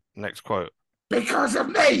 Next quote. Because of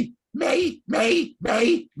me. Me.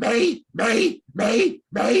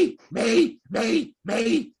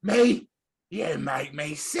 You make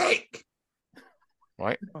me sick.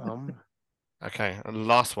 Right. Okay, and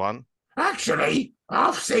last one. Actually,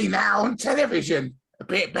 I've seen that on television. A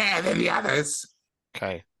bit better than the others.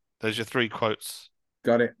 Okay, there's your 3 quotes.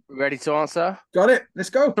 Got it. Ready to answer? Got it. Let's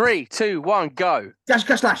go. 3, 2, 1, go. Gash,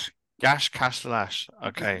 cash, lash. Gash, cash, lash.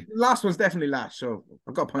 Okay, Last one's definitely lash, so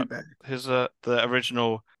I've got a point there. here's the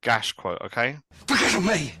original Gash quote, okay? Because of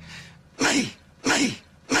me.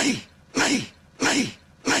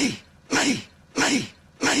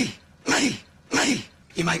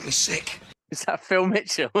 You make me sick. Is that Phil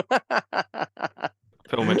Mitchell?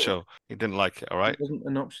 Phil Mitchell. He didn't like it, all right? It wasn't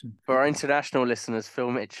an option. For our international listeners,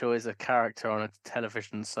 Phil Mitchell is a character on a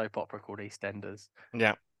television soap opera called EastEnders.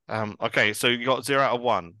 Yeah. Okay, so you got 0 out of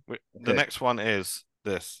 1. The Okay. next one is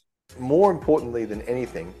this. More importantly than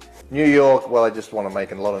anything, New York, well, I just want to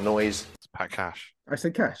make a lot of noise. It's Pat Cash. I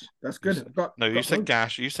said cash. That's good. You I've got, No, you got said one.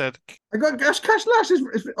 Gash. You said... I got gash, cash, lash.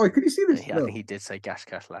 Oh, can you see this? I No. think he did say gash,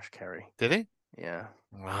 cash, lash, Kerry. Did he? Yeah.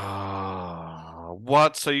 Oh,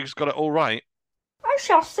 what? So you've got it all right?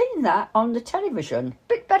 Actually, I've seen that on the television.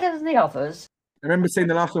 Bit better than the others. I remember saying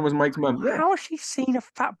the last one was Mike's mum. Yeah. How has she seen a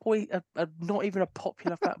Fat Boy, not even a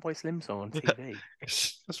popular Fat Boy Slim song on TV?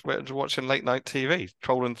 Just watching late night TV,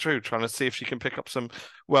 trolling through, trying to see if she can pick up some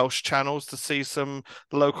Welsh channels to see some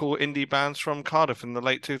local indie bands from Cardiff in the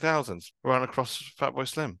late 2000s. Run across Fatboy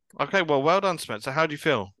Slim. Okay, well done, Spencer. How do you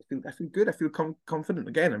feel? I feel good. I feel confident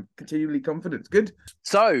again. I'm continually confident. It's good.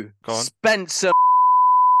 So, Go on. Spencer,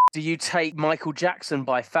 do you take Michael Jackson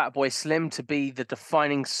by Fatboy Slim to be the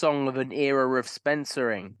defining song of an era of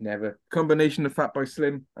Spencering? Never. Combination of Fatboy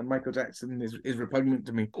Slim and Michael Jackson is repugnant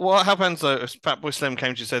to me. What happens though if Fatboy Slim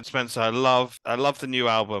came to you and said, Spencer, I love the new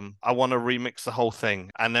album. I want to remix the whole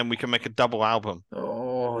thing, and then we can make a double album.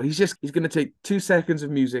 Oh, he's going to take 2 seconds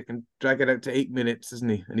of music and drag it out to 8 minutes, isn't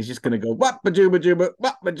he? And he's just going to go wap-ba-juba-juba,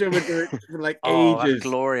 wap-ba-juba-juba for like Oh, that's ages.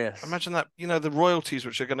 glorious. Imagine that, the royalties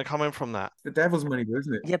which are going to come in from that. The devil's money, though,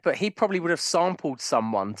 isn't it? Yeah, but he probably would have sampled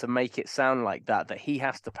someone to make it sound like that he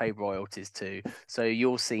has to pay royalties to. So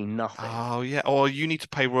you'll see nothing. Oh, yeah. Or you need to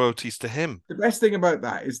pay royalties to him. The best thing about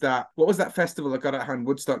that is that, what was that festival that got out of hand?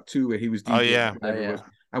 Woodstock 2, where he was DJing. Oh, yeah. whatever it was.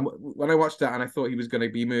 And when I watched that and I thought he was going to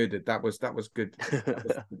be murdered, that was good. That was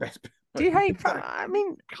the best. Do you hate I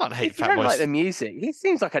mean, Can't hate if you Fatboy don't like the Slim. music, he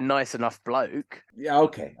seems like a nice enough bloke. Yeah,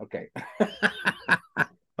 okay.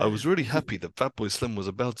 I was really happy that Fatboy Slim was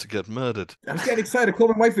about to get murdered. I was getting excited. I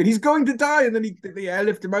called my wife in. He's going to die, and then they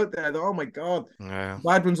airlift him out there. I thought, oh my god! Yeah.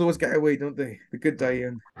 Bad ones always get away, don't they? The good die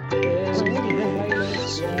young.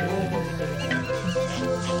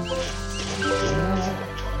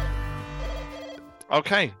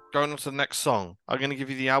 Okay, going on to the next song. I'm going to give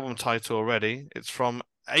you the album title already. It's from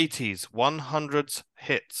 80s 100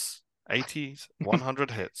 hits. 80s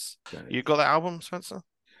 100 hits. You got that album, Spencer?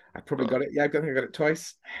 I probably got it. Yeah, I think I got it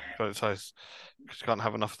twice. Got it twice. Because you can't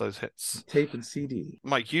have enough of those hits. Tape and CD.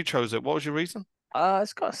 Mike, you chose it. What was your reason?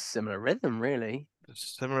 It's got a similar rhythm, really.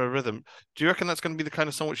 Similar rhythm. Do you reckon that's going to be the kind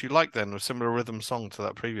of song which you like then? A similar rhythm song to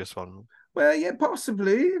that previous one? Well, yeah,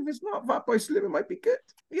 possibly. If it's not Fatboy Slim, it might be good.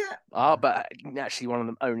 Yeah. But actually, one of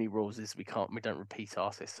the only rules is we don't repeat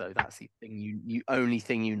artists. So that's the thing. You only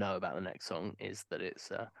thing you know about the next song is that it's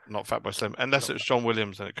not Fatboy Slim, unless it's John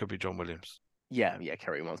Williams, and it could be John Williams. Yeah.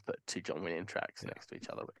 Kerry once put 2 John Williams tracks next to each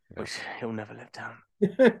other, which he'll never live down.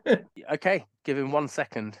 Okay, give him 1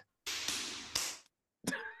 second.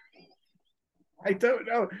 I don't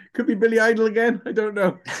know. Could be Billy Idol again. I don't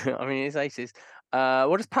know. I mean, it's 80s.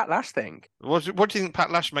 What does Pat Lash think? What do you think Pat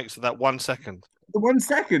Lash makes of that 1 second? The 1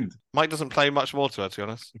 second. Mike doesn't play much more to her, to be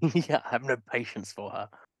honest. Yeah, I have no patience for her.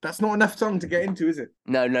 That's not enough song to get into, is it?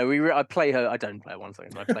 No. I play her. I don't play 1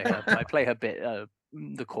 second. I play her. I play her bit,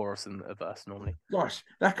 the chorus and the verse normally. Gosh,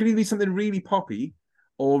 that could either be something really poppy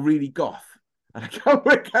or really goth. And I can't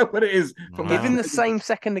work out what it is. Give him the same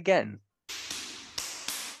second again.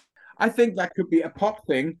 I think that could be a pop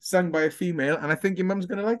thing sung by a female, and I think your mum's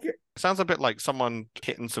going to like it. Sounds a bit like someone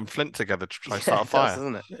hitting some flint together to try to start a fire. Does,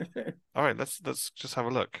 doesn't it? All right, let's just have a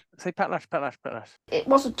look. Say Pat Lash. It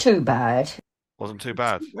wasn't too bad. Wasn't too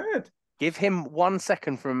bad. Give him 1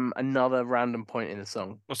 second from another random point in the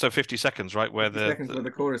song. Also 50 seconds, right? Where where the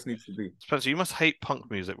chorus needs to be. Spencer, you must hate punk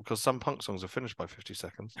music because some punk songs are finished by 50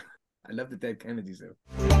 seconds. I love the Dead Kennedys, though.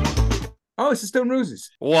 Oh, it's the Stone Roses.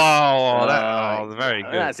 Wow, very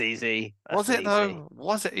good. That's easy. Was it though?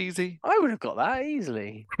 Was it easy? I would have got that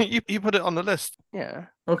easily. you put it on the list. Yeah.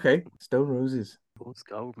 Okay, Stone Roses. Fool's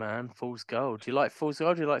Gold, man. Fool's Gold. Do you like Fool's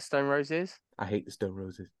Gold? Do you like Stone Roses? I hate the Stone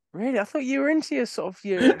Roses. Really? I thought you were into your sort of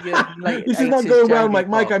your late. This is not going well, Mike.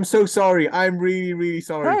 Mike, I'm so sorry. I'm really, really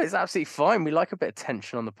sorry. No, it's absolutely fine. We like a bit of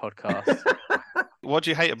tension on the podcast. What do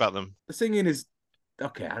you hate about them? The singing is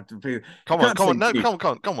okay. Come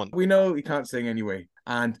on. We know he can't sing anyway.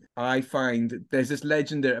 And I find there's this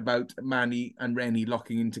legend about Manny and Rennie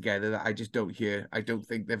locking in together that I just don't hear. I don't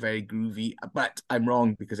think they're very groovy, but I'm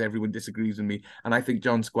wrong because everyone disagrees with me. And I think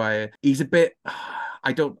John Squire, he's a bit.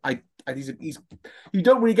 He's you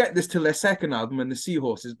don't really get this till their second album and the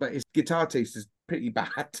Seahorses, but his guitar taste is pretty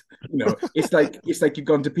bad. It's like you've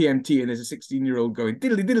gone to PMT and there's a 16-year-old going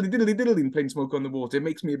diddly diddly diddly diddly and playing Smoke on the Water. It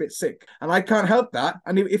makes me a bit sick, and I can't help that.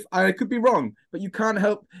 And if I could be wrong, but you can't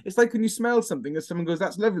help. It's like when you smell something and someone goes,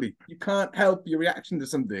 "That's lovely." You can't help your reaction to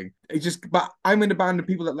something. But I'm in a band of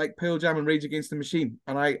people that like Pearl Jam and Rage Against the Machine,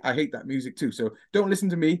 and I hate that music too. So don't listen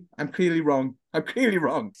to me. I'm clearly wrong.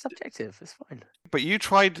 Subjective. It's fine. But you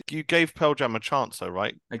gave Pearl Jam a chance, though,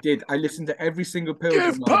 right? I did. I listened to every single Pearl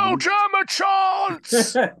Jam. Give Pearl Jam a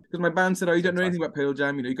chance! Because my band said, "Oh, you don't know anything about Pearl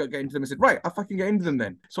Jam. You got to get into them." I said, "Right, I'll fucking get into them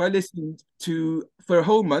then." So I listened for a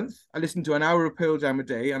whole month. I listened to an hour of Pearl Jam a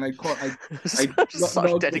day, and I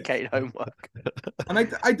such dedicated homework. And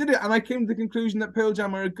I did it, and I came to the conclusion that Pearl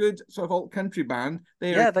Jam are a good sort of alt country band.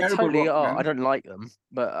 They totally are. Band. I don't like them,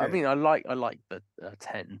 but I mean, I like the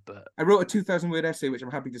 10. But I wrote a 2,000-word essay, which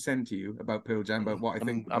I'm happy to send to you about Pearl Jam, about what I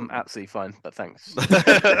think. I'm absolutely fine, but thanks. We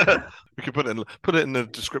can put it in the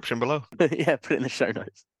description below. Yeah, put it in the show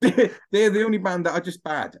notes. They're the only band that are just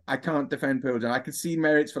bad. I can't defend Pearl Jam. I can see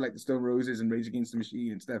merits for like the Stone Roses and Rage Against the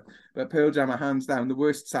Machine and stuff, but Pearl Jam are hands down the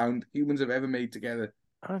worst sound humans have ever made together.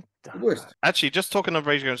 The worst. Actually, just talking of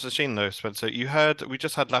Rage Against the Machine though, Spencer, we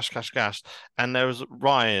just had Lash Cash Gash, and there was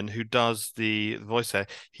Ryan who does the voice there.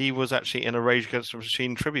 He was actually in a Rage Against the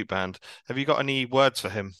Machine tribute band. Have you got any words for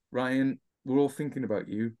him? Ryan, we're all thinking about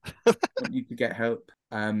you. I want you to get help.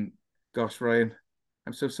 Gosh, Ryan,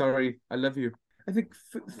 I'm so sorry. I love you. I think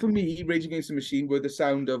for me, Rage Against the Machine were the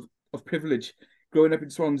sound of privilege. Growing up in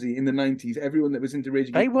Swansea in the 90s, everyone that was into Rage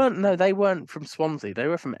Against they weren't from Swansea. They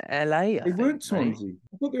were from LA. They weren't Swansea.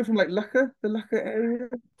 I thought they were from like the Lucca area.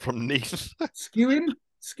 From Nice. Skewing.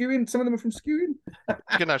 Some of them are from Skewing.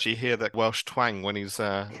 You can actually hear that Welsh twang when he's,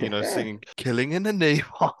 singing "Killing in the Name."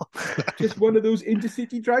 Just one of those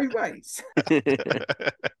intercity driveways.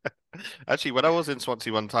 Actually, when I was in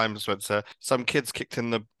Swansea one time, Spencer, some kids kicked in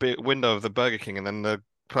the window of the Burger King, and then the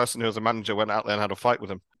person who was a manager went out there and had a fight with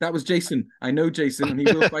him. That was Jason. I know Jason, and he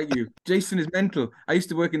will fight you. Jason is mental. I used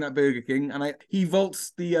to work in that Burger King, and he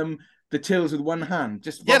vaults the tills with one hand.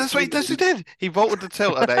 That's what he did. He vaulted the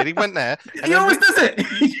till and he went there. He always does it.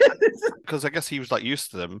 Because I guess he was like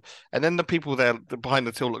used to them. And then the people there behind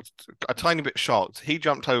the till looked a tiny bit shocked. He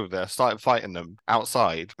jumped over there, started fighting them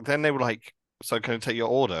outside. Then they were like, "So can I take your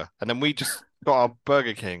order?" And then we just got our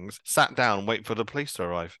Burger Kings, sat down, wait for the police to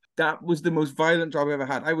arrive. That was the most violent job I ever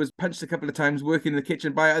had. I was punched a couple of times working in the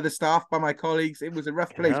kitchen by other staff, by my colleagues. It was a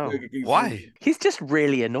rough place, Burger King. Why? He's just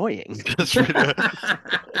really annoying.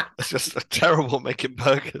 It's just terrible making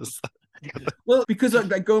burgers. Well, because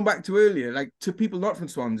like going back to earlier, like to people not from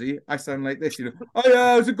Swansea, I sound like this, "Oh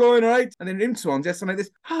yeah, how's it going, all right?" And then in Swansea, I sound like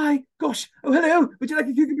this, "Hi, gosh, oh hello, would you like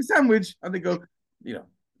a cucumber sandwich?" And they go,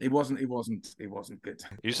 It wasn't good.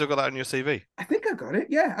 You still got that on your CV? I think I got it.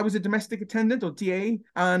 Yeah, I was a domestic attendant or DA,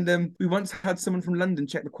 and we once had someone from London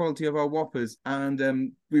check the quality of our Whoppers, and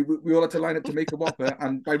we all had to line up to make a Whopper,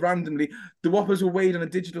 and by randomly, the Whoppers were weighed on a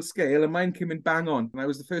digital scale, and mine came in bang on, and I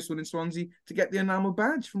was the first one in Swansea to get the enamel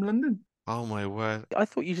badge from London. Oh my word. I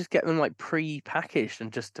thought you just get them like pre-packaged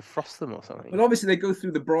and just defrost them or something. Well, obviously they go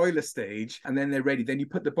through the broiler stage and then they're ready. Then you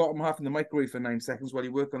put the bottom half in the microwave for 9 seconds while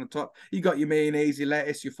you work on the top. You got your mayonnaise, your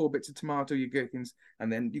lettuce, your 4 bits of tomato, your gherkins,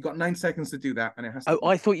 and then you got 9 seconds to do that. And it has to. Oh,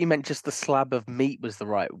 I thought you meant just the slab of meat was the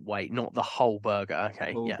right weight, not the whole burger.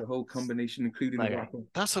 Okay, the whole combination, including the wrapper.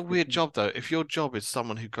 That's a weird job, though. If your job is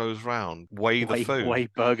someone who goes round, weigh the food, weigh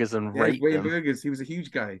burgers and rate weigh them. burgers. He was a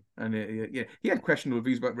huge guy, and he had questionable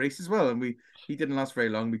views about race as well. And he didn't last very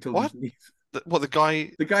long. We told him to leave.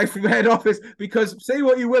 The guy from head office, because say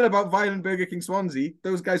what you will about violent Burger King Swansea,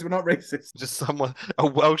 those guys were not racist. Just a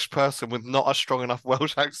Welsh person with not a strong enough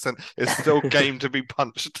Welsh accent is still game to be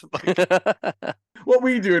punched. What were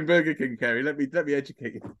you doing, Burger King, Kerry? Let me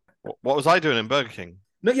educate you. What was I doing in Burger King?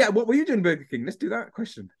 No, yeah. What were you doing in Burger King? Let's do that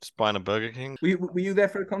question. Just buying a Burger King. Were you there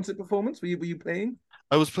for a concert performance? Were you playing?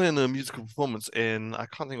 I was playing a musical performance I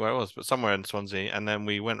can't think where it was, but somewhere in Swansea. And then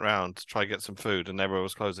we went round to try to get some food, and everywhere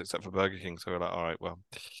was closed except for Burger King. So we're like, all right, well,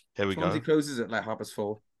 here we Swansea go. closes at like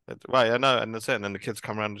 4:30. Right, I know, and that's it. And then the kids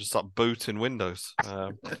come around and just start booting windows.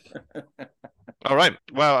 All right.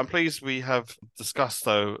 Well, I'm pleased we have discussed,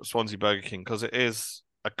 though, Swansea Burger King, because it is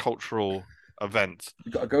a cultural event.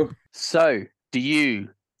 You gotta go. So, do you,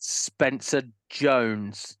 Spencer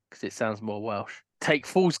Jones, because it sounds more Welsh, take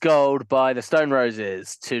Fool's Gold by the Stone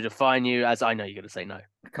Roses to define you as... I know you're going to say no.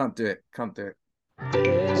 I can't do it.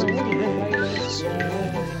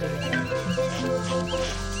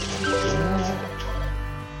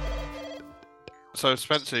 So,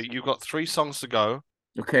 Spencer, you've got 3 songs to go.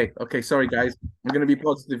 Okay. Sorry, guys. I'm going to be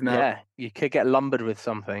positive now. Yeah, you could get lumbered with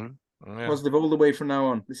something. Yeah. Positive all the way from now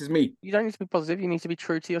on. This is me. You don't need to be positive. You need to be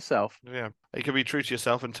true to yourself. Yeah. You can be true to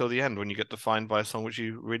yourself until the end when you get defined by a song which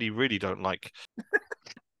you really, really don't like.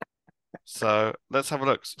 So let's have a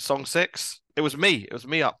look. Song 6. It was me. It was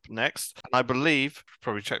me up next. And I believe,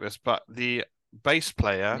 probably check this, but the bass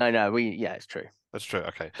player. No, it's true. That's true.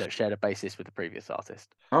 Okay. That shared a bassist with the previous artist.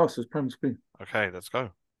 Oh, so it's Primal Scream. Okay, let's go.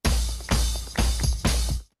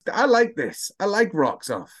 I like this. I like Rocks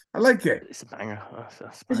Off. I like it. It's a banger.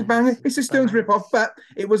 It's a banger. It's a Stones rip-off, but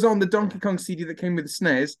it was on the Donkey Kong CD that came with the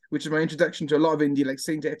snares, which is my introduction to a lot of indie, like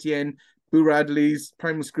Saint Etienne, Boo Radley's,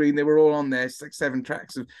 Primal Scream. They were all on there. It's like 7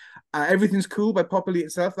 tracks of Everything's Cool by Popoli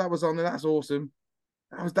itself. That was on there. That's awesome.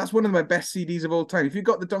 That's one of my best CDs of all time. If you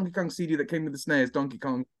got the Donkey Kong CD that came with the snares, Donkey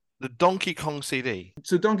Kong. The Donkey Kong CD.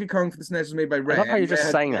 So Donkey Kong for the SNES was made by Rare. I love how you're just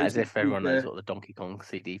Rare saying had that as ties if everyone with, knows what the Donkey Kong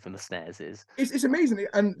CD from the SNES is. It's amazing,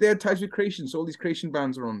 and they had ties with Creation, so all these Creation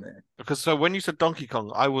bands are on there. Because so when you said Donkey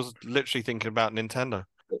Kong, I was literally thinking about Nintendo.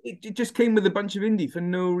 It just came with a bunch of indie for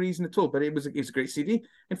no reason at all, but it's a great CD.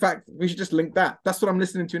 In fact, we should just link that. That's what I'm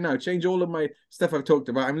listening to now. Change all of my stuff I've talked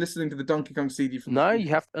about. I'm listening to the Donkey Kong CD. You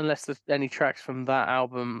have, unless there's any tracks from that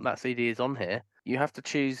album, that CD is on here, you have to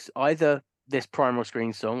choose either this Primal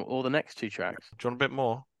Screen song or the next 2 tracks. Do you want a bit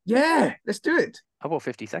more? Yeah, let's do it. How about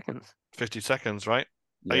 50 seconds? 50 seconds, right?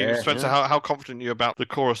 Yeah, Spencer, how confident are you about the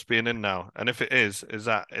chorus being in now? And if it is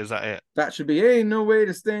that it? That should be, ain't no way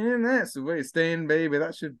to stand, that's the way to stand, baby.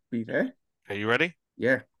 That should be there. Are you ready?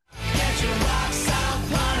 Yeah. Get your rocks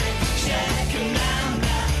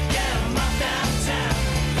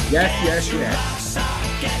Yes, yes.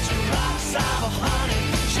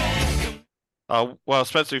 Well,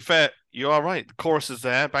 Spencer, to be fair, you are right. The chorus is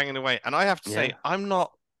there, banging away. And I have to say, Yeah. I'm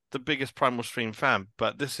not the biggest Primal Scream fan,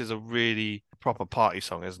 but this is a really proper party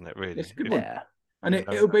song, isn't it? Really? It's a good If- one. Yeah. And You it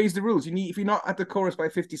know. obeys the rules. If you're not at the chorus by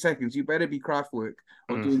 50 seconds, you better be Kraftwerk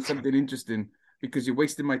or Mm. doing something interesting because you're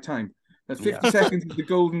wasting my time. That's Yeah. 50 seconds is the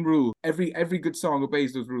golden rule. Every good song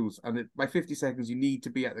obeys those rules, and by 50 seconds, you need to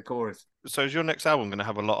be at the chorus. So is your next album going to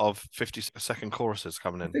have a lot of 50-second choruses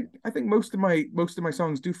coming in? I think most of my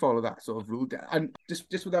songs do follow that sort of rule, and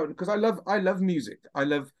just without, because I love music. I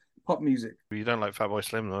love pop music. You don't like Fatboy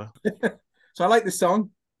Slim, though. So I like this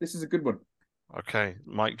song. This is a good one. Okay,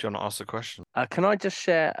 Mike, do you want to ask the question? Can I just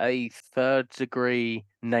share a third degree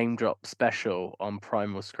name drop special on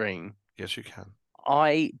Primal Scream? Yes, you can.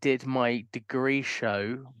 I did my degree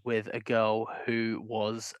show with a girl who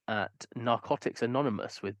was at Narcotics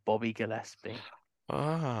Anonymous with Bobby Gillespie.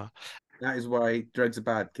 Ah, That is why drugs are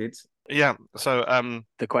bad, kids. yeah. So,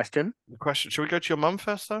 The question? the question: should we go to your mum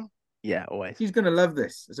first, though? Yeah, always. She's gonna love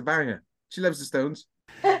this. It's a banger. She loves the Stones.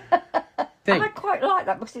 I quite like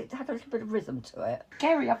that because it had a little bit of rhythm to it.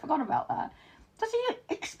 Kerry, I forgot about that. Does he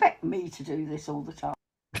expect me to do this all the time?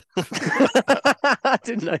 I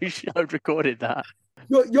didn't know I'd recorded that.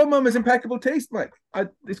 Your mum has impeccable taste, Mike.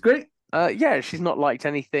 It's great. Yeah, she's not liked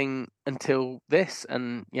anything until this,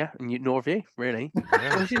 and nor have you, really.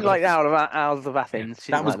 Yeah. She didn't like Hours of Athens.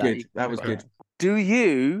 She That didn't was like good. That was good. Do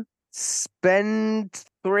you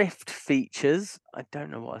spendthrift features? I don't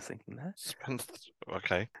know what I was thinking there.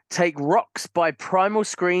 Okay. Take Rocks by Primal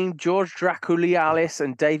Scream, George Draculialis,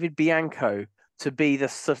 and David Bianco to be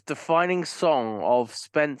the defining song of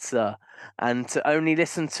Spencer, and to only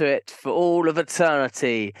listen to it for all of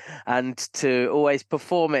eternity, and to always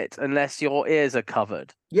perform it unless your ears are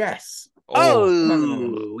covered. Yes.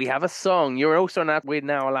 Oh, we have a song. We're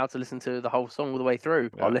now allowed to listen to the whole song all the way through.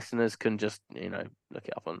 Yeah. Our listeners can just, look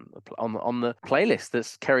it up on the playlist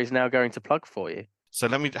that Kerry's now going to plug for you. So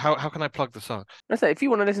how can I plug the song? I say, if you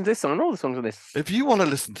want to listen to this song and all the songs on this, If you want to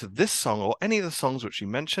listen to this song or any of the songs which you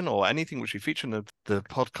mention or anything which we feature in the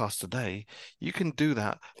podcast today, you can do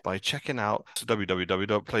that by checking out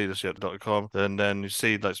www.playlist.com, and then you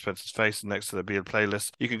see like Spencer's face next to the Beard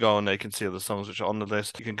playlist. You can go on there, you can see all the songs which are on the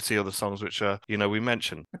list. You can see all the songs which are, we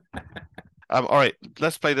mentioned. All right,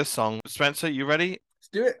 let's play this song. Spencer, you ready? Let's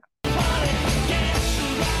do it.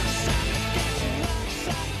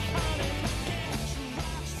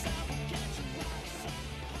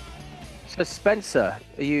 So Spencer,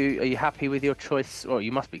 are you happy with your choice? Well,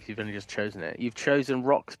 you must be, because you've only just chosen it. You've chosen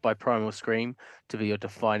Rocks by Primal Scream to be your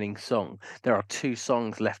defining song. There are 2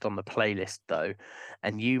 songs left on the playlist though,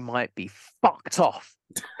 and you might be fucked off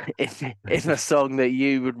if a song that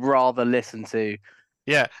you would rather listen to.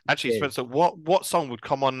 Yeah, actually, Yeah. Spencer, what song would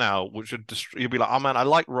come on now which would you'd be like, oh man, I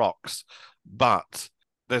like Rocks, but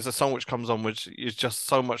there's a song which comes on which is just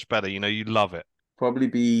so much better. You love it. Probably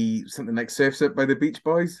be something like Surf's Up by the Beach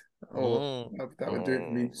Boys. Oh, that would do it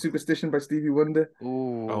for me. Superstition by Stevie Wonder.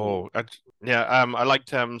 Ooh. I liked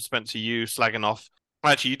Spencer, you slagging off.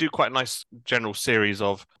 Actually, you do quite a nice general series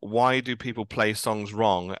of why do people play songs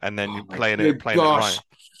wrong, and then you playing it right.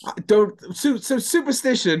 So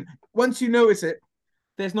Superstition, once you notice it,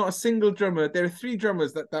 there's not a single drummer. There are 3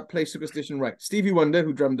 drummers that play Superstition right. Stevie Wonder,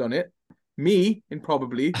 who drummed on it, me,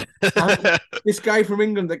 improbably, and this guy from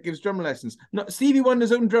England that gives drum lessons. Stevie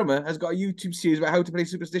Wonder's own drummer has got a YouTube series about how to play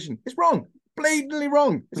Superstition. It's wrong. Blatantly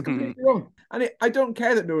wrong. It's completely wrong. And I don't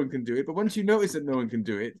care that no one can do it, but once you notice that no one can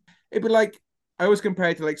do it, it'd be like, I always compare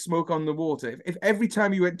it to like Smoke on the Water. If every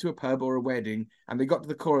time you went to a pub or a wedding and they got to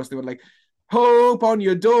the chorus, they were like, hope on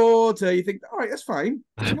your daughter, you think, all right, that's fine.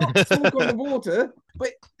 It's not Smoke on the Water, but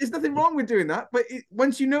there's nothing wrong with doing that. But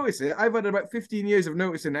once you notice it, I've had about 15 years of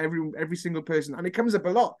noticing every single person, and it comes up a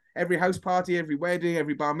lot. Every house party, every wedding,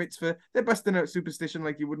 every bar mitzvah, they're busting out Superstition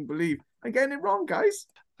like you wouldn't believe. I'm getting it wrong, guys.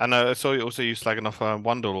 And I saw also you slagging off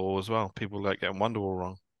Wonderwall as well. People like getting Wonderwall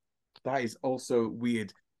wrong. That is also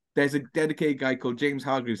weird. There's a dedicated guy called James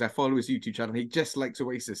Hargreaves. I follow his YouTube channel. He just likes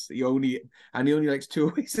Oasis. He only likes 2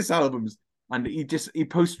 Oasis albums. And he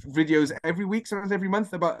posts videos every week, sometimes every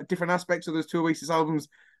month, about different aspects of those 2 Oasis albums.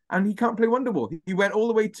 And he can't play Wonderwall. He went all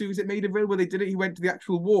the way to, is it Maidenville where they did it? He went to the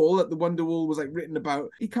actual wall that the Wonderwall was like written about.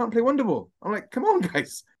 He can't play Wonderwall. I'm like, come on,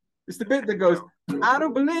 guys. It's the bit that goes, I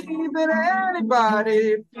don't believe that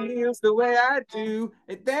anybody feels the way I do.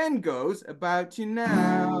 It then goes, about you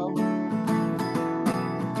now.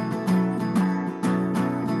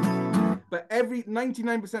 But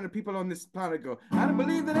 99% of people on this planet go, I don't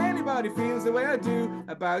believe that anybody feels the way I do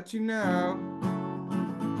about you now.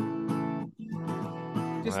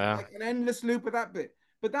 Just like an endless loop of that bit.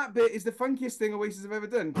 But that bit is the funkiest thing Oasis have ever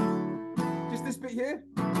done. Just this bit here.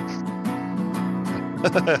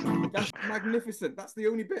 That's magnificent. That's the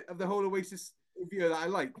only bit of the whole Oasis video that I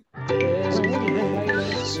like.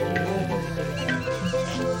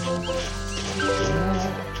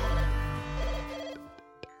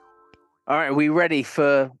 All right, are we ready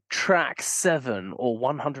for track 7 or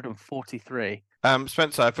 143?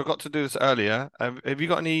 Spencer, I forgot to do this earlier. Have you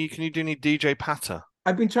got any? Can you do any DJ patter?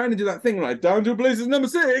 I've been trying to do that thing, right? Down to places number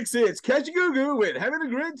 6. It's Catch a Goo Goo with Having a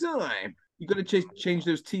Great Time. You got to change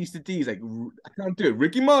those T's to D's. Like, I can't do it.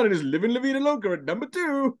 Ricky Martin is Living La Vida Loca at number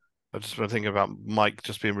 2. I just been thinking about Mike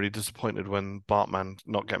just being really disappointed when Bartman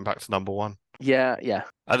not getting back to number 1. Yeah.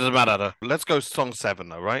 That doesn't matter though. Let's go song 7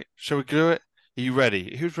 though, right? Shall we do it? Are you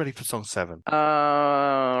ready? Who's ready for song 7? Do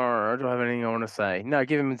I have anything I want to say? No,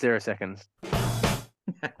 give him 0 seconds.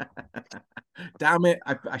 Damn it,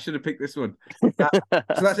 I should have picked this one. So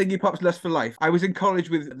that's Iggy Pop's Lust for Life. I was in college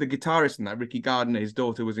with the guitarist in that, Ricky Gardner. His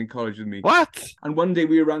daughter was in college with me. What? And one day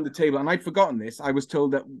we were around the table, and I'd forgotten this. I was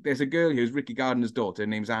told that there's a girl here who's Ricky Gardner's daughter. Her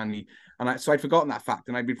name's Annie. And so I'd forgotten that fact,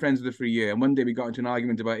 and I'd been friends with her for a year. And one day we got into an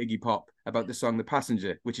argument about Iggy Pop, about the song The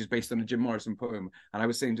Passenger, which is based on a Jim Morrison poem. And I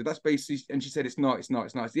was saying to her, that's basically, and she said, it's not. I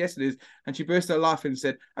said, yes, it is. And she burst out laughing and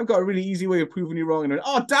said, I've got a really easy way of proving you wrong. And I went,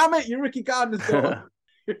 oh, damn it, you're Ricky Gardner's daughter.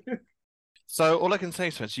 So all I can say,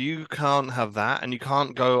 Spencer, you can't have that, and you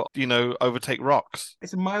can't go, overtake rocks.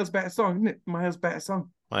 It's a miles better song, isn't it? Miles better song.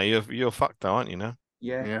 Well, you're fucked though, aren't you now?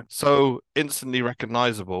 Yeah. So instantly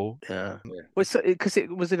recognizable. Yeah. Well, because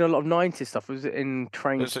it was in a lot of 90s stuff. Was it in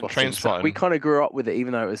Trainspotting? Trainspotting. So we kind of grew up with it,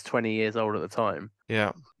 even though it was 20 years old at the time.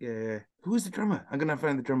 Yeah. Yeah. Who's the drummer? I'm gonna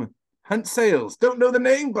find the drummer. Hunt Sales. Don't know the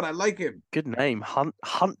name, but I like him. Good name. Hunt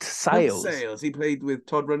Sales. Hunt Sales. He played with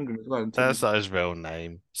Todd Rundgren as well. That's not his real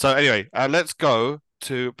name. So anyway, let's go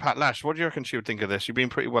to Pat Lash. What do you reckon she would think of this? You've been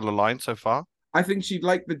pretty well aligned so far. I think she'd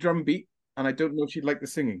like the drum beat, and I don't know if she'd like the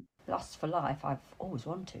singing. Lust for Life, I've always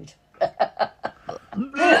wanted.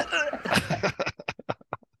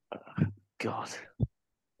 God.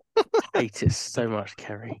 I hate it so much,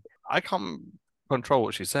 Kerry. I can't control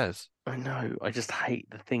what she says. I know. I just hate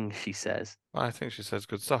the things she says. I think she says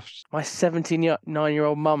good stuff. My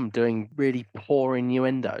 79-year-old mum doing really poor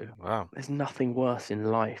innuendo. Wow. There's nothing worse in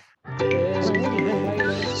life.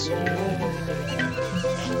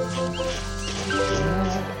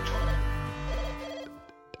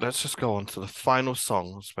 Let's just go on to the final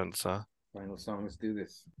song, Spencer. Final song, let's do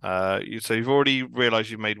this. So you've already realised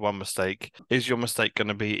you've made one mistake. Is your mistake going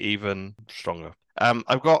to be even stronger?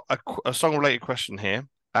 I've got a song-related question here.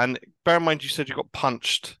 And bear in mind, you said you got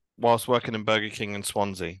punched whilst working in Burger King in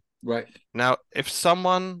Swansea. Right. Now, if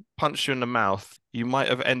someone punched you in the mouth, you might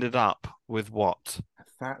have ended up with what? A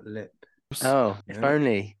fat lip. Oh, Yeah. if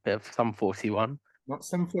only. Bit of Sum 41. Not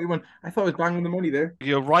 741. I thought I was banging the money there.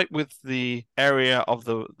 You're right with the area of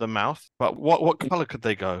the mouth, but what colour could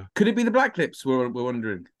they go? Could it be the Black Lips? We're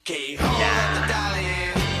wondering.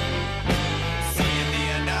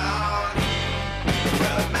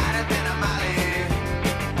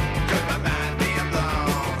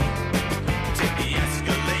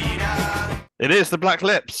 It is the Black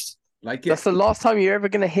Lips. Like it. That's the last time you're ever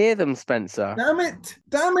going to hear them, Spencer. Damn it!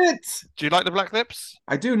 Damn it! Do you like the Black Lips?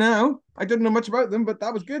 I do now. I don't know much about them, but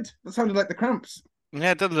that was good. That sounded like the Cramps.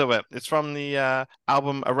 Yeah, it did a little bit. It's from the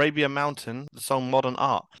album Arabia Mountain, the song Modern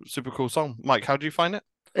Art. Super cool song. Mike, how do you find it?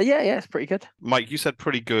 Yeah, it's pretty good. Mike, you said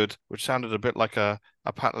pretty good, which sounded a bit like a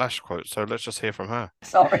Pat Lash quote, so let's just hear from her.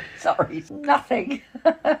 Sorry. Nothing.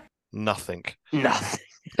 Nothing. Nothing.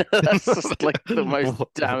 That's just like the most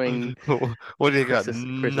damning. What do you got?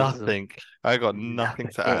 criticism. Nothing. I got nothing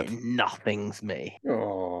to add. Nothing's me.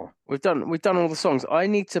 Oh. We've done all the songs. I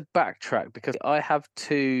need to backtrack because I have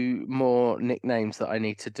 2 more nicknames that I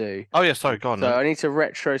need to do. Oh yeah, sorry, go on. So then. I need to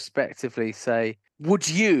retrospectively say, would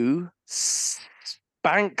you, Spanksa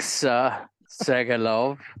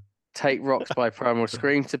Segalov, take Rocks by Primal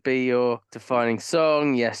Scream to be your defining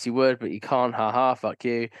song? Yes, you would, but you can't. Ha, fuck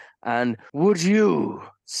you. And would you,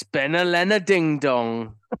 Spenalena Ding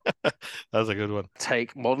Dong, That's a good one.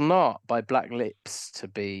 take Modern Art by Black Lips to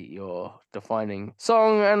be your defining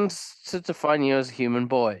song and to define you as a human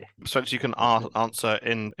boy? So you can answer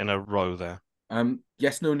in a row there.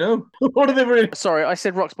 Yes, no. What are they really? Sorry, I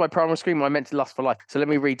said Rocks by Primal Scream. I meant to Lust for Life. So let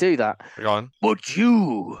me redo that. Go on. Would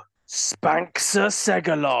you, Spanksa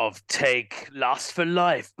Segalov, take Lust for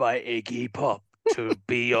Life by Iggy Pop to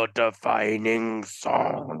be your defining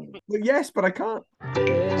song? Well, yes, but I can't.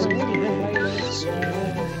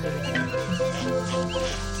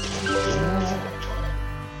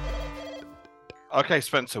 Okay,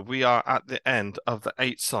 Spencer, we are at the end of the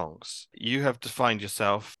 8 songs. You have defined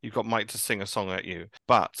yourself. You've got Mike to sing a song at you.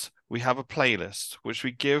 But we have a playlist which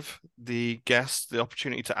we give the guests the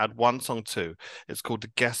opportunity to add one song to. It's called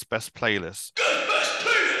the Guest Best Playlist. Guest Best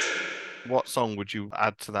Playlist! What song would you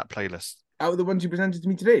add to that playlist? Out of the ones you presented to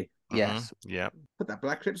me today? Yes. Yeah. Put that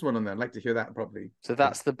Black Crips one on there. I'd like to hear that properly. So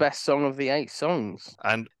that's the best song of the 8 songs.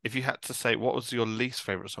 And if you had to say, what was your least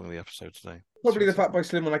favourite song of the episode today? Probably the Fatboy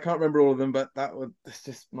Slim one. I can't remember all of them, but that's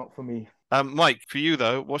just not for me. Mike, for you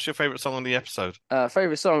though, what's your favourite song on the episode?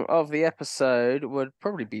 Favourite song of the episode would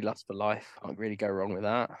probably be Lust for Life. Can't really go wrong with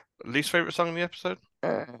that. Least favourite song on the episode?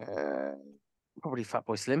 Probably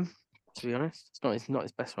Fatboy Slim, to be honest. It's not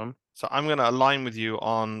his best one. So I'm going to align with you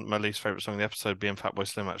on my least favourite song of the episode being Fatboy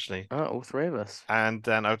Slim, actually. All 3 of us. And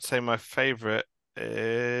then I would say my favourite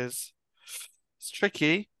is... It's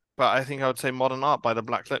tricky, but I think I would say Modern Art by the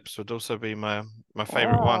Black Lips would also be my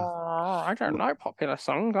favourite one. I don't like popular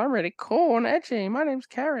songs. I'm really cool and edgy. My name's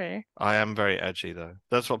Kerry. I am very edgy, though.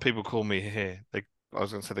 That's what people call me here. I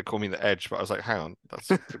was going to say they call me the Edge, but I was like, hang on, that's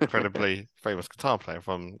an incredibly famous guitar player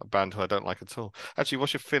from a band who I don't like at all. Actually,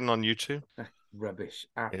 what's your fin on YouTube? Rubbish.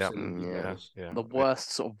 Absolutely rubbish. Yeah. The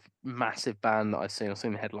worst sort of massive band that I've seen. I've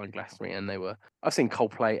seen Headline Glastonbury, and I've seen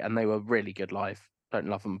Coldplay, and they were really good live. Don't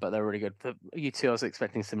love them, but they're really good. For U2, I was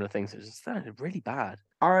expecting similar things. It was just really bad.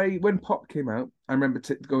 When Pop came out, I remember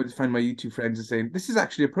going to find my U2 friends and saying, "This is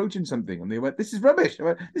actually approaching something," and they went, "This is rubbish." I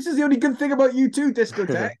went, "This is the only good thing about U2,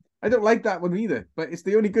 Discotheque." I don't like that one either, but it's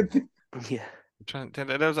the only good thing. Yeah.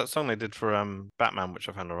 There was that song they did for Batman, which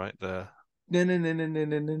I found all right. No.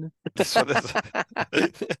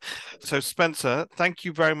 So Spencer, thank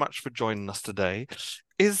you very much for joining us today.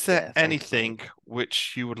 Is there anything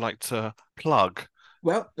which you would like to plug?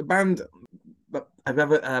 Well, the band, I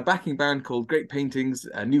have a backing band called Great Paintings,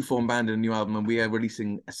 a new form band and a new album, and we are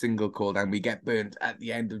releasing a single called And We Get Burnt at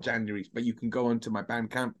the end of January. But you can go onto my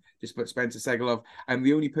Bandcamp, just put Spencer Segalov. I'm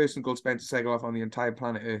the only person called Spencer Segalov on the entire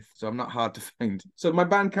planet Earth, so I'm not hard to find. So my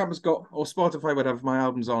Bandcamp has got, or Spotify would have my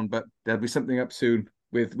albums on, but there'll be something up soon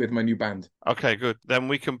with my new band. Okay, good. Then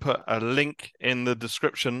we can put a link in the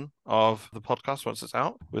description of the podcast once it's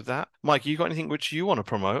out with that. Mike, you got anything which you want to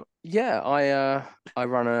promote? Yeah, I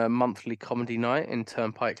run a monthly comedy night in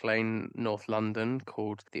Turnpike Lane, North London,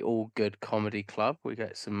 called the All Good Comedy Club. We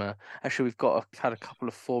get some. Actually, we've had a couple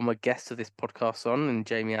of former guests of this podcast on, and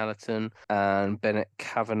Jamie Allerton and Bennett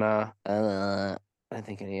Kavanagh. I don't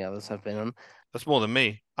think any others have been on. That's more than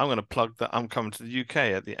me. I'm going to plug that I'm coming to the UK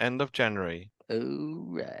at the end of January. Oh,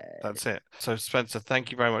 right. That's it. So Spencer, thank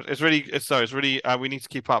you very much. It's really we need to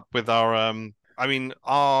keep up with our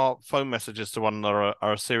our phone messages to one another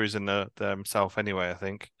are a series in themselves anyway, I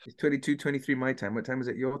think. It's 22:23 my time. What time is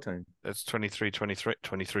it your time? It's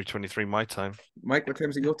 23:23 my time. Mike, what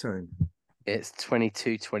time is it your time? It's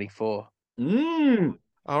 22:24.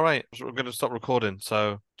 All right, so we're going to stop recording.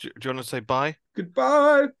 So do you want to say bye?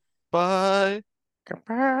 Goodbye. Bye.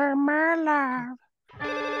 Goodbye, my love.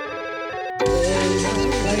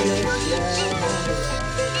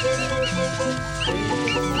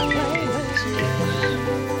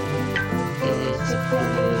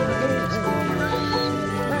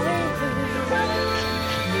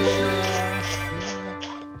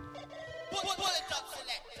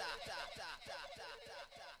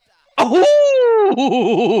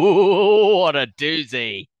 Oh, what a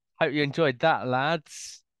doozy. Hope you enjoyed that,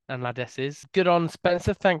 lads and ladesses. Good on,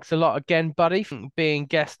 Spencer. Thanks a lot again, buddy, for being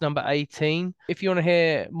guest number 18. If you want to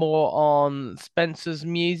hear more on Spencer's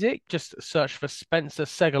music, just search for Spencer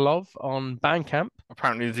Segalov on Bandcamp.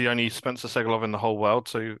 Apparently the only Spencer Segalov in the whole world,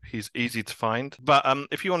 so he's easy to find. But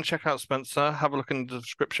if you want to check out Spencer, have a look in the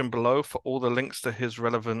description below for all the links to his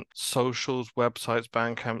relevant socials, websites,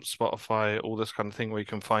 Bandcamp, Spotify, all this kind of thing where you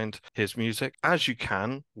can find his music, as you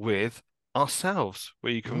can with ourselves,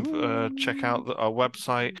 where you can check out our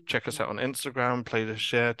website, check us out on Instagram, Playlist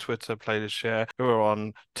Share, Twitter, Playlist Share. We're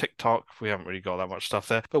on TikTok. We haven't really got that much stuff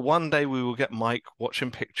there, but one day we will get Mike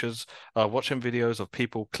watching pictures, watching videos of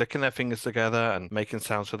people clicking their fingers together and making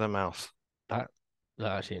sounds with their mouth. That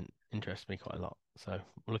actually interests me quite a lot, so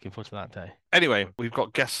we're looking forward to that day. Anyway, we've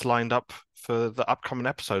got guests lined up for the upcoming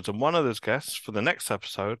episodes, and one of those guests for the next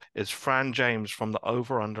episode is Fran James from the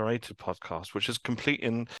Over Underrated podcast, which is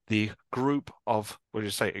completing the group of,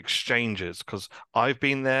 exchanges, because I've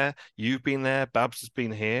been there, you've been there, Babs has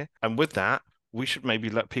been here, and with that, we should maybe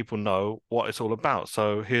let people know what it's all about.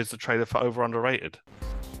 So here's the trailer for Over Underrated.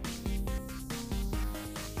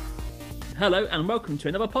 Hello and welcome to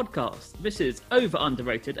another podcast. This is Over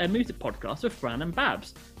Underrated, a music podcast with Fran and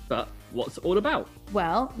Babs. But what's it all about?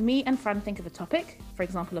 Well, me and Fran think of a topic, for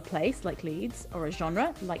example a place like Leeds, or a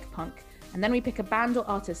genre like punk, and then we pick a band or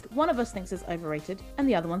artist one of us thinks is overrated and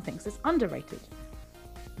the other one thinks is underrated.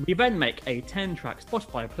 We then make a 10-track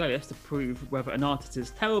Spotify playlist to prove whether an artist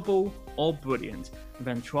is terrible or brilliant. We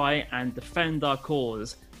then try and defend our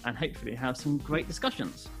cause and hopefully have some great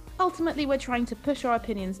discussions. Ultimately, we're trying to push our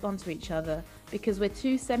opinions onto each other because we're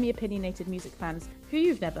two semi-opinionated music fans who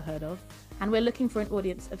you've never heard of, and we're looking for an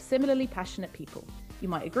audience of similarly passionate people. You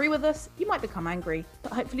might agree with us, you might become angry,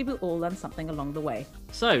 but hopefully we'll all learn something along the way.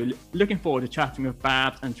 So, looking forward to chatting with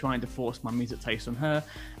Babs and trying to force my music taste on her,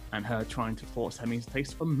 and her trying to force her music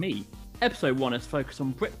taste on me. Episode 1 is focused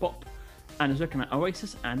on Britpop and is looking at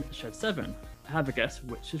Oasis and Shed 7. Have a guess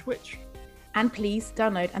which is which. And please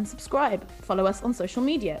download and subscribe. Follow us on social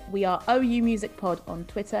media. We are OU Music Pod on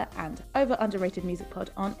Twitter and Over Underrated Music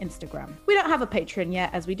Pod on Instagram. We don't have a Patreon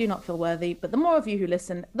yet as we do not feel worthy, but the more of you who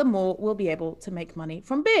listen, the more we'll be able to make money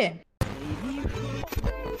from beer.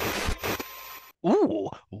 Ooh,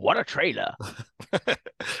 what a trailer.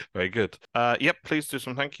 Very good. Yep, please do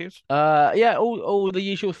some thank yous. Yeah, all the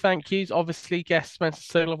usual thank yous. Obviously, guest Spencer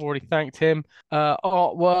Sogol, I've already thanked him.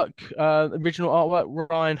 Artwork, original artwork,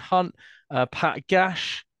 Ryan Hunt, Pat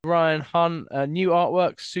Gash, Ryan Hunt, new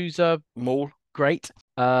artwork, Sousa Maul. Great.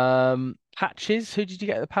 Patches, who did you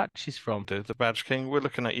get the patches from? Dude, the Badge King, we're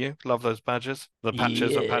looking at you. Love those badges. The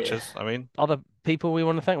patches are patches, I mean. Other people we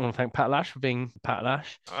want to thank. We want to thank Pat Lash for being Pat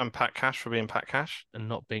Lash. And Pat Cash for being Pat Cash. And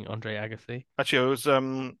not being Andre Agassi. Actually, it was,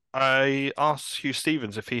 I asked Hugh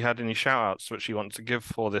Stevens if he had any shout-outs which he wanted to give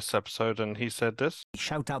for this episode, and he said this.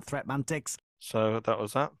 Shout out Threatmantics. So that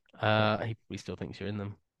was that. He still thinks you're in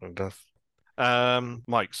them. It does.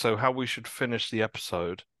 Mike, so how we should finish the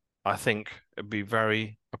episode, I think it'd be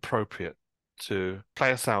very appropriate to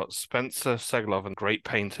play us out Spencer Seglov and Great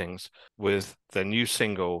Paintings with their new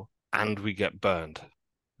single, And We Get Burned.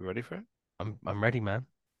 You ready for it? I'm ready, man.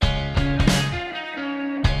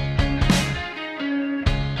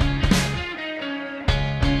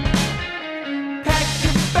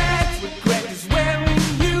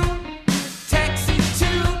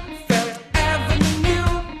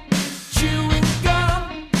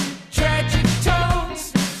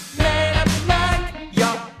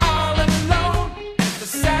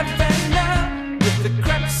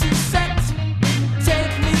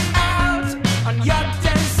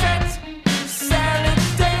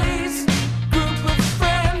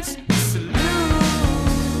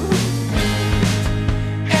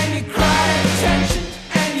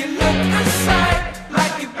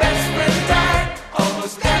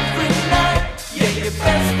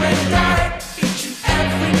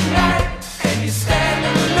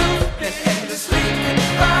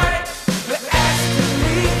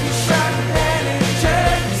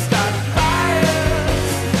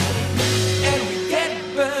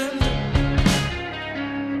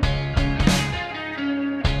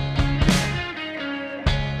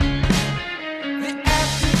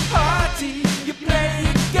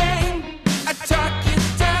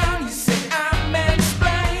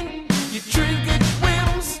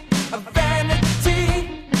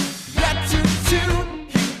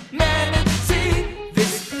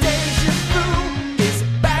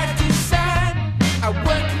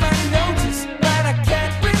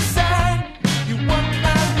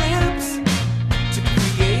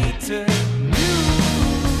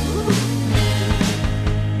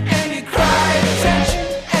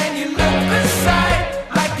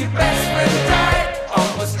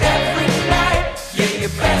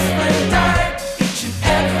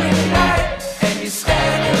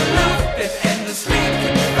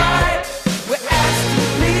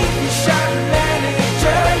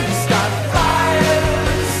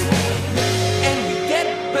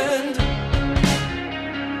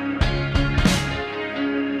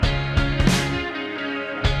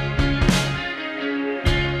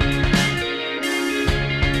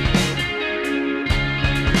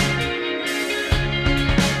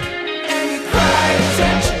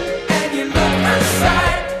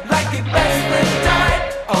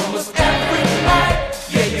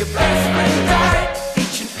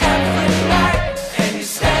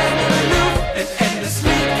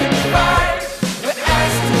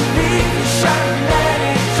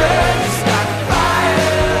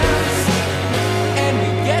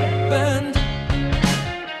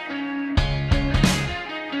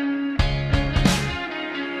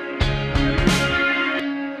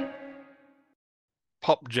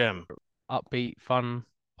 Pop gem. Upbeat, fun,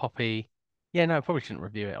 poppy. Yeah, no, I probably shouldn't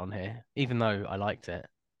review it on here, even though I liked it.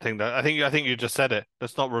 I think you just said it.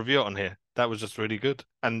 Let's not review it on here. That was just really good.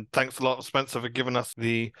 And thanks a lot, Spencer, for giving us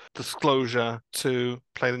the disclosure to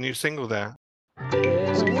play the new single there.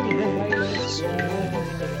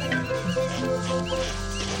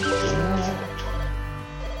 Yeah.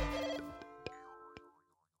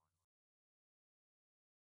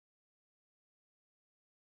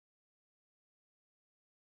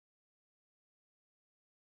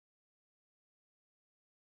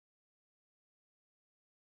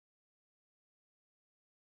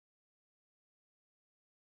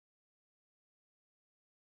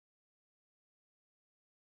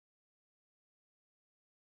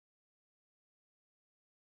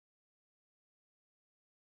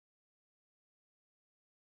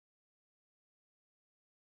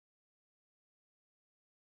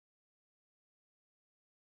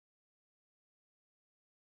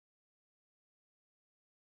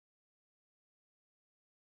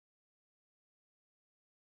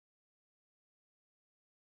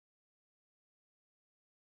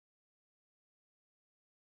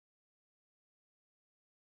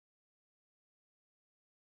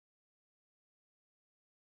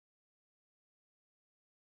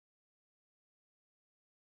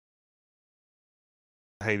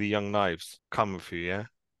 Hey, the Young Knives. Coming for you, yeah?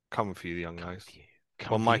 Coming for you, the Young Knives.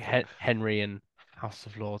 Well, Mike Henry in House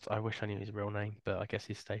of Lords. I wish I knew his real name, but I guess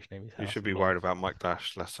his stage name is House You should of be Lords. worried about Mike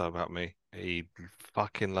Dash, less so about me. He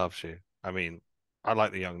fucking loves you. I mean, I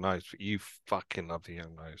like the Young Knives, but you fucking love the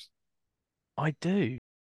Young Knives. I do.